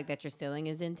product that you're selling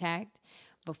is intact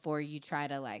before you try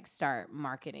to start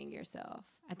marketing yourself.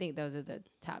 I think those are the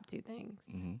top two things.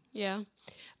 Mm-hmm. Yeah.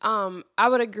 I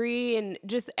would agree. And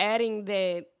just adding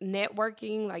that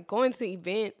networking, going to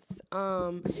events,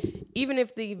 even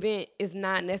if the event is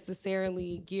not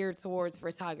necessarily geared towards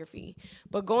photography,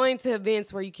 but going to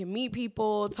events where you can meet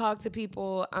people, talk to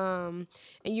people, and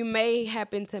you may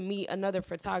happen to meet another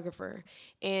photographer.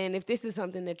 And if this is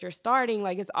something that you're starting,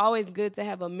 it's always good to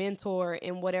have a mentor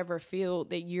in whatever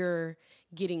field that you're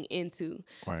getting into.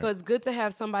 Right. So it's good to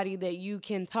have somebody that you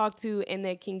can talk to and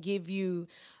that can give you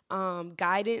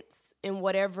guidance in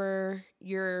whatever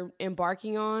you're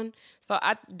embarking on. So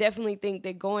I definitely think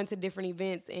that going to different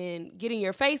events and getting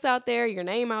your face out there, your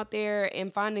name out there,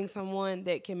 and finding someone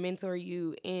that can mentor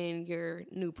you in your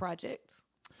new project.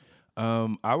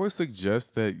 I would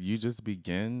suggest that you just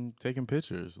begin taking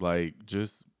pictures.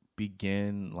 Just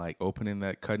begin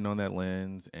cutting on that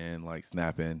lens and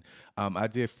snapping. I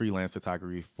did freelance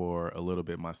photography for a little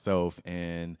bit myself,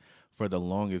 and for the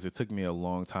longest, it took me a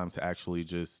long time to actually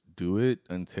just do it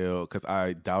because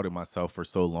I doubted myself for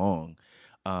so long.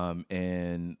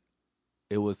 And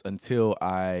it was until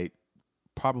I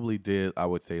probably did, I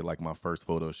would say, my first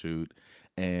photo shoot,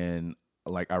 and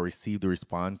I received the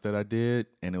response that I did,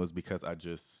 and it was because I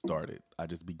just started. I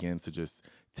just began to just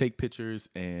take pictures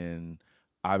and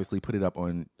obviously put it up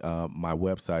on my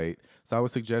website. So I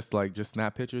would suggest just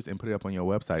snap pictures and put it up on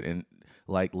your website, and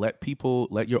let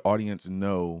your audience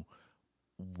know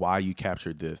why you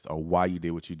captured this or why you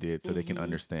did what you did, so they can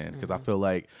understand. Because I feel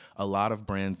like a lot of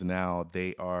brands now,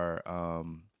 they are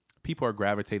people are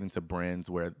gravitating to brands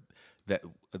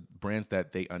brands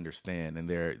that they understand, and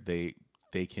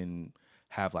they can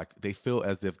have they feel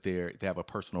as if they have a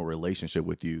personal relationship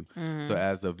with you. So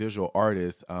as a visual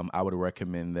artist, I would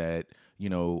recommend that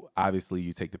obviously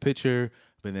you take the picture,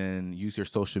 but then use your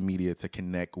social media to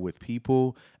connect with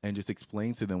people and just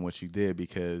explain to them what you did,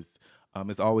 because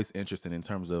it's always interesting in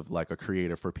terms of a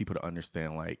creator, for people to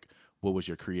understand what was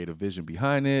your creative vision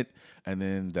behind it, and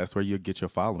then that's where you get your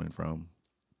following from.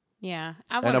 Yeah,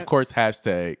 and of course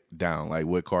hashtag down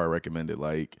what Cara recommended.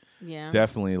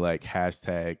 Definitely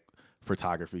hashtag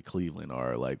photography Cleveland,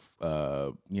 or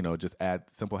just add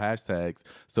simple hashtags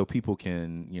so people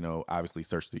can obviously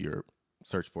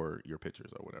search for your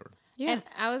pictures or whatever. Yeah. And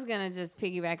I was gonna just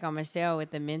piggyback on Michelle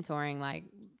with the mentoring.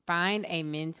 Find a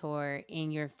mentor in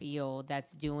your field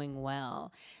that's doing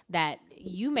well, that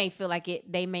you may feel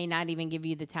they may not even give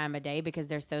you the time of day because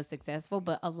they're so successful,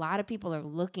 but a lot of people are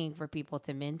looking for people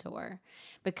to mentor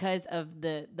because of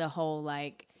the whole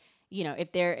you know,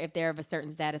 if they're of a certain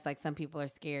status, like some people are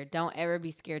scared, don't ever be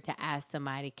scared to ask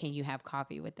somebody, can you have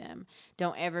coffee with them?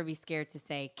 Don't ever be scared to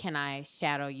say, can I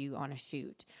shadow you on a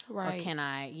shoot? Right. Or can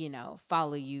I, you know,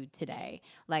 follow you today?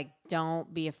 Like,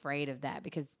 don't be afraid of that,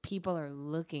 because people are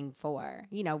looking for,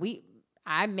 you know,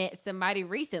 I met somebody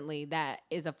recently that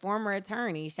is a former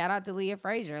attorney. Shout out to Leah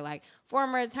Frazier, like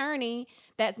former attorney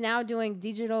that's now doing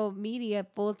digital media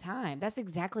full time. That's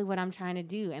exactly what I'm trying to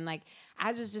do. And like,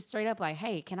 I was just straight up like,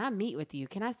 hey, can I meet with you?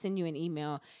 Can I send you an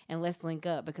email and let's link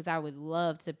up? Because I would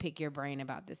love to pick your brain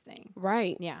about this thing.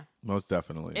 Right. Yeah. Most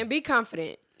definitely. And be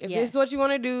confident. If Yes. this is what you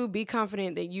want to do, be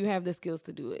confident that you have the skills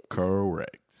to do it.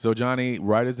 Correct. So, Johnny,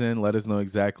 write us in. Let us know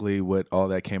exactly what all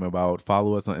that came about.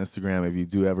 Follow us on Instagram if you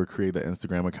do ever create the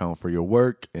Instagram account for your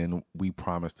work, and we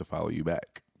promise to follow you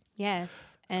back.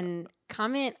 Yes. And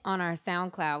comment on our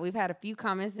SoundCloud. We've had a few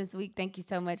comments this week. Thank you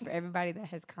so much for everybody that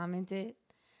has commented.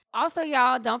 Also,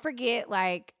 y'all, don't forget,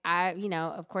 like,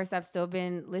 of course, I've still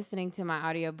been listening to my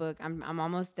audiobook. I'm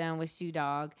almost done with Shoe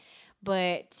Dog.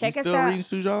 But check us still out. reading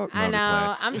Shoe Dog? No,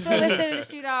 I I'm just know. playing. I'm still listening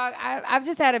to Shoe Dog. I've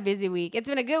just had a busy week. It's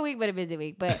been a good week, but a busy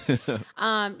week. But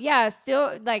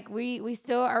still, like, we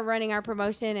still are running our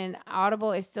promotion, and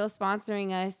Audible is still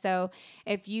sponsoring us. So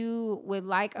if you would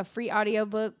like a free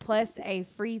audiobook plus a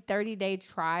free 30-day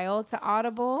trial to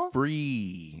Audible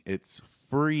Free. It's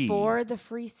free. for the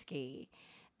free ski,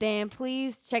 then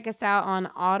please check us out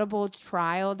on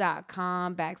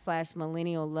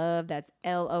audibletrial.com/millennial-love. That's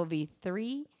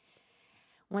LOV3.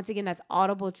 Once again, that's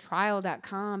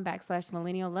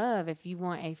audibletrial.com/millennial-love if you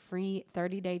want a free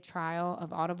 30-day trial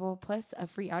of Audible plus a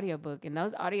free audiobook. And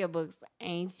those audiobooks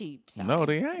ain't cheap. No,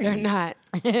 they ain't. They're not.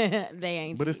 They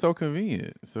ain't But cheap. it's so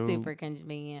convenient. So Super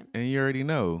convenient. And you already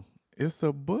know, it's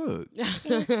a book.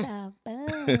 It's a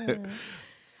bug.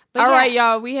 All right,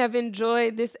 y'all. We have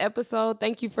enjoyed this episode.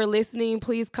 Thank you for listening.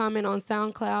 Please comment on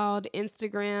SoundCloud,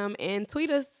 Instagram, and tweet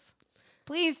us.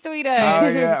 Please tweet us. Oh,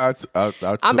 yeah.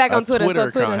 I'm back on Twitter, so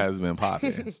Twitter tweet account us. has been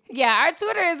popping. Yeah, our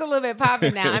Twitter is a little bit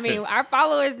popping now. I mean, our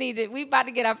followers we about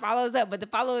to get our followers up, but the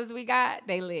followers we got,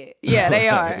 they lit. Yeah, they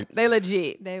are. Right. They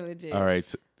legit. They legit. All right.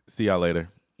 See y'all later.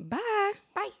 Bye.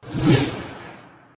 Bye.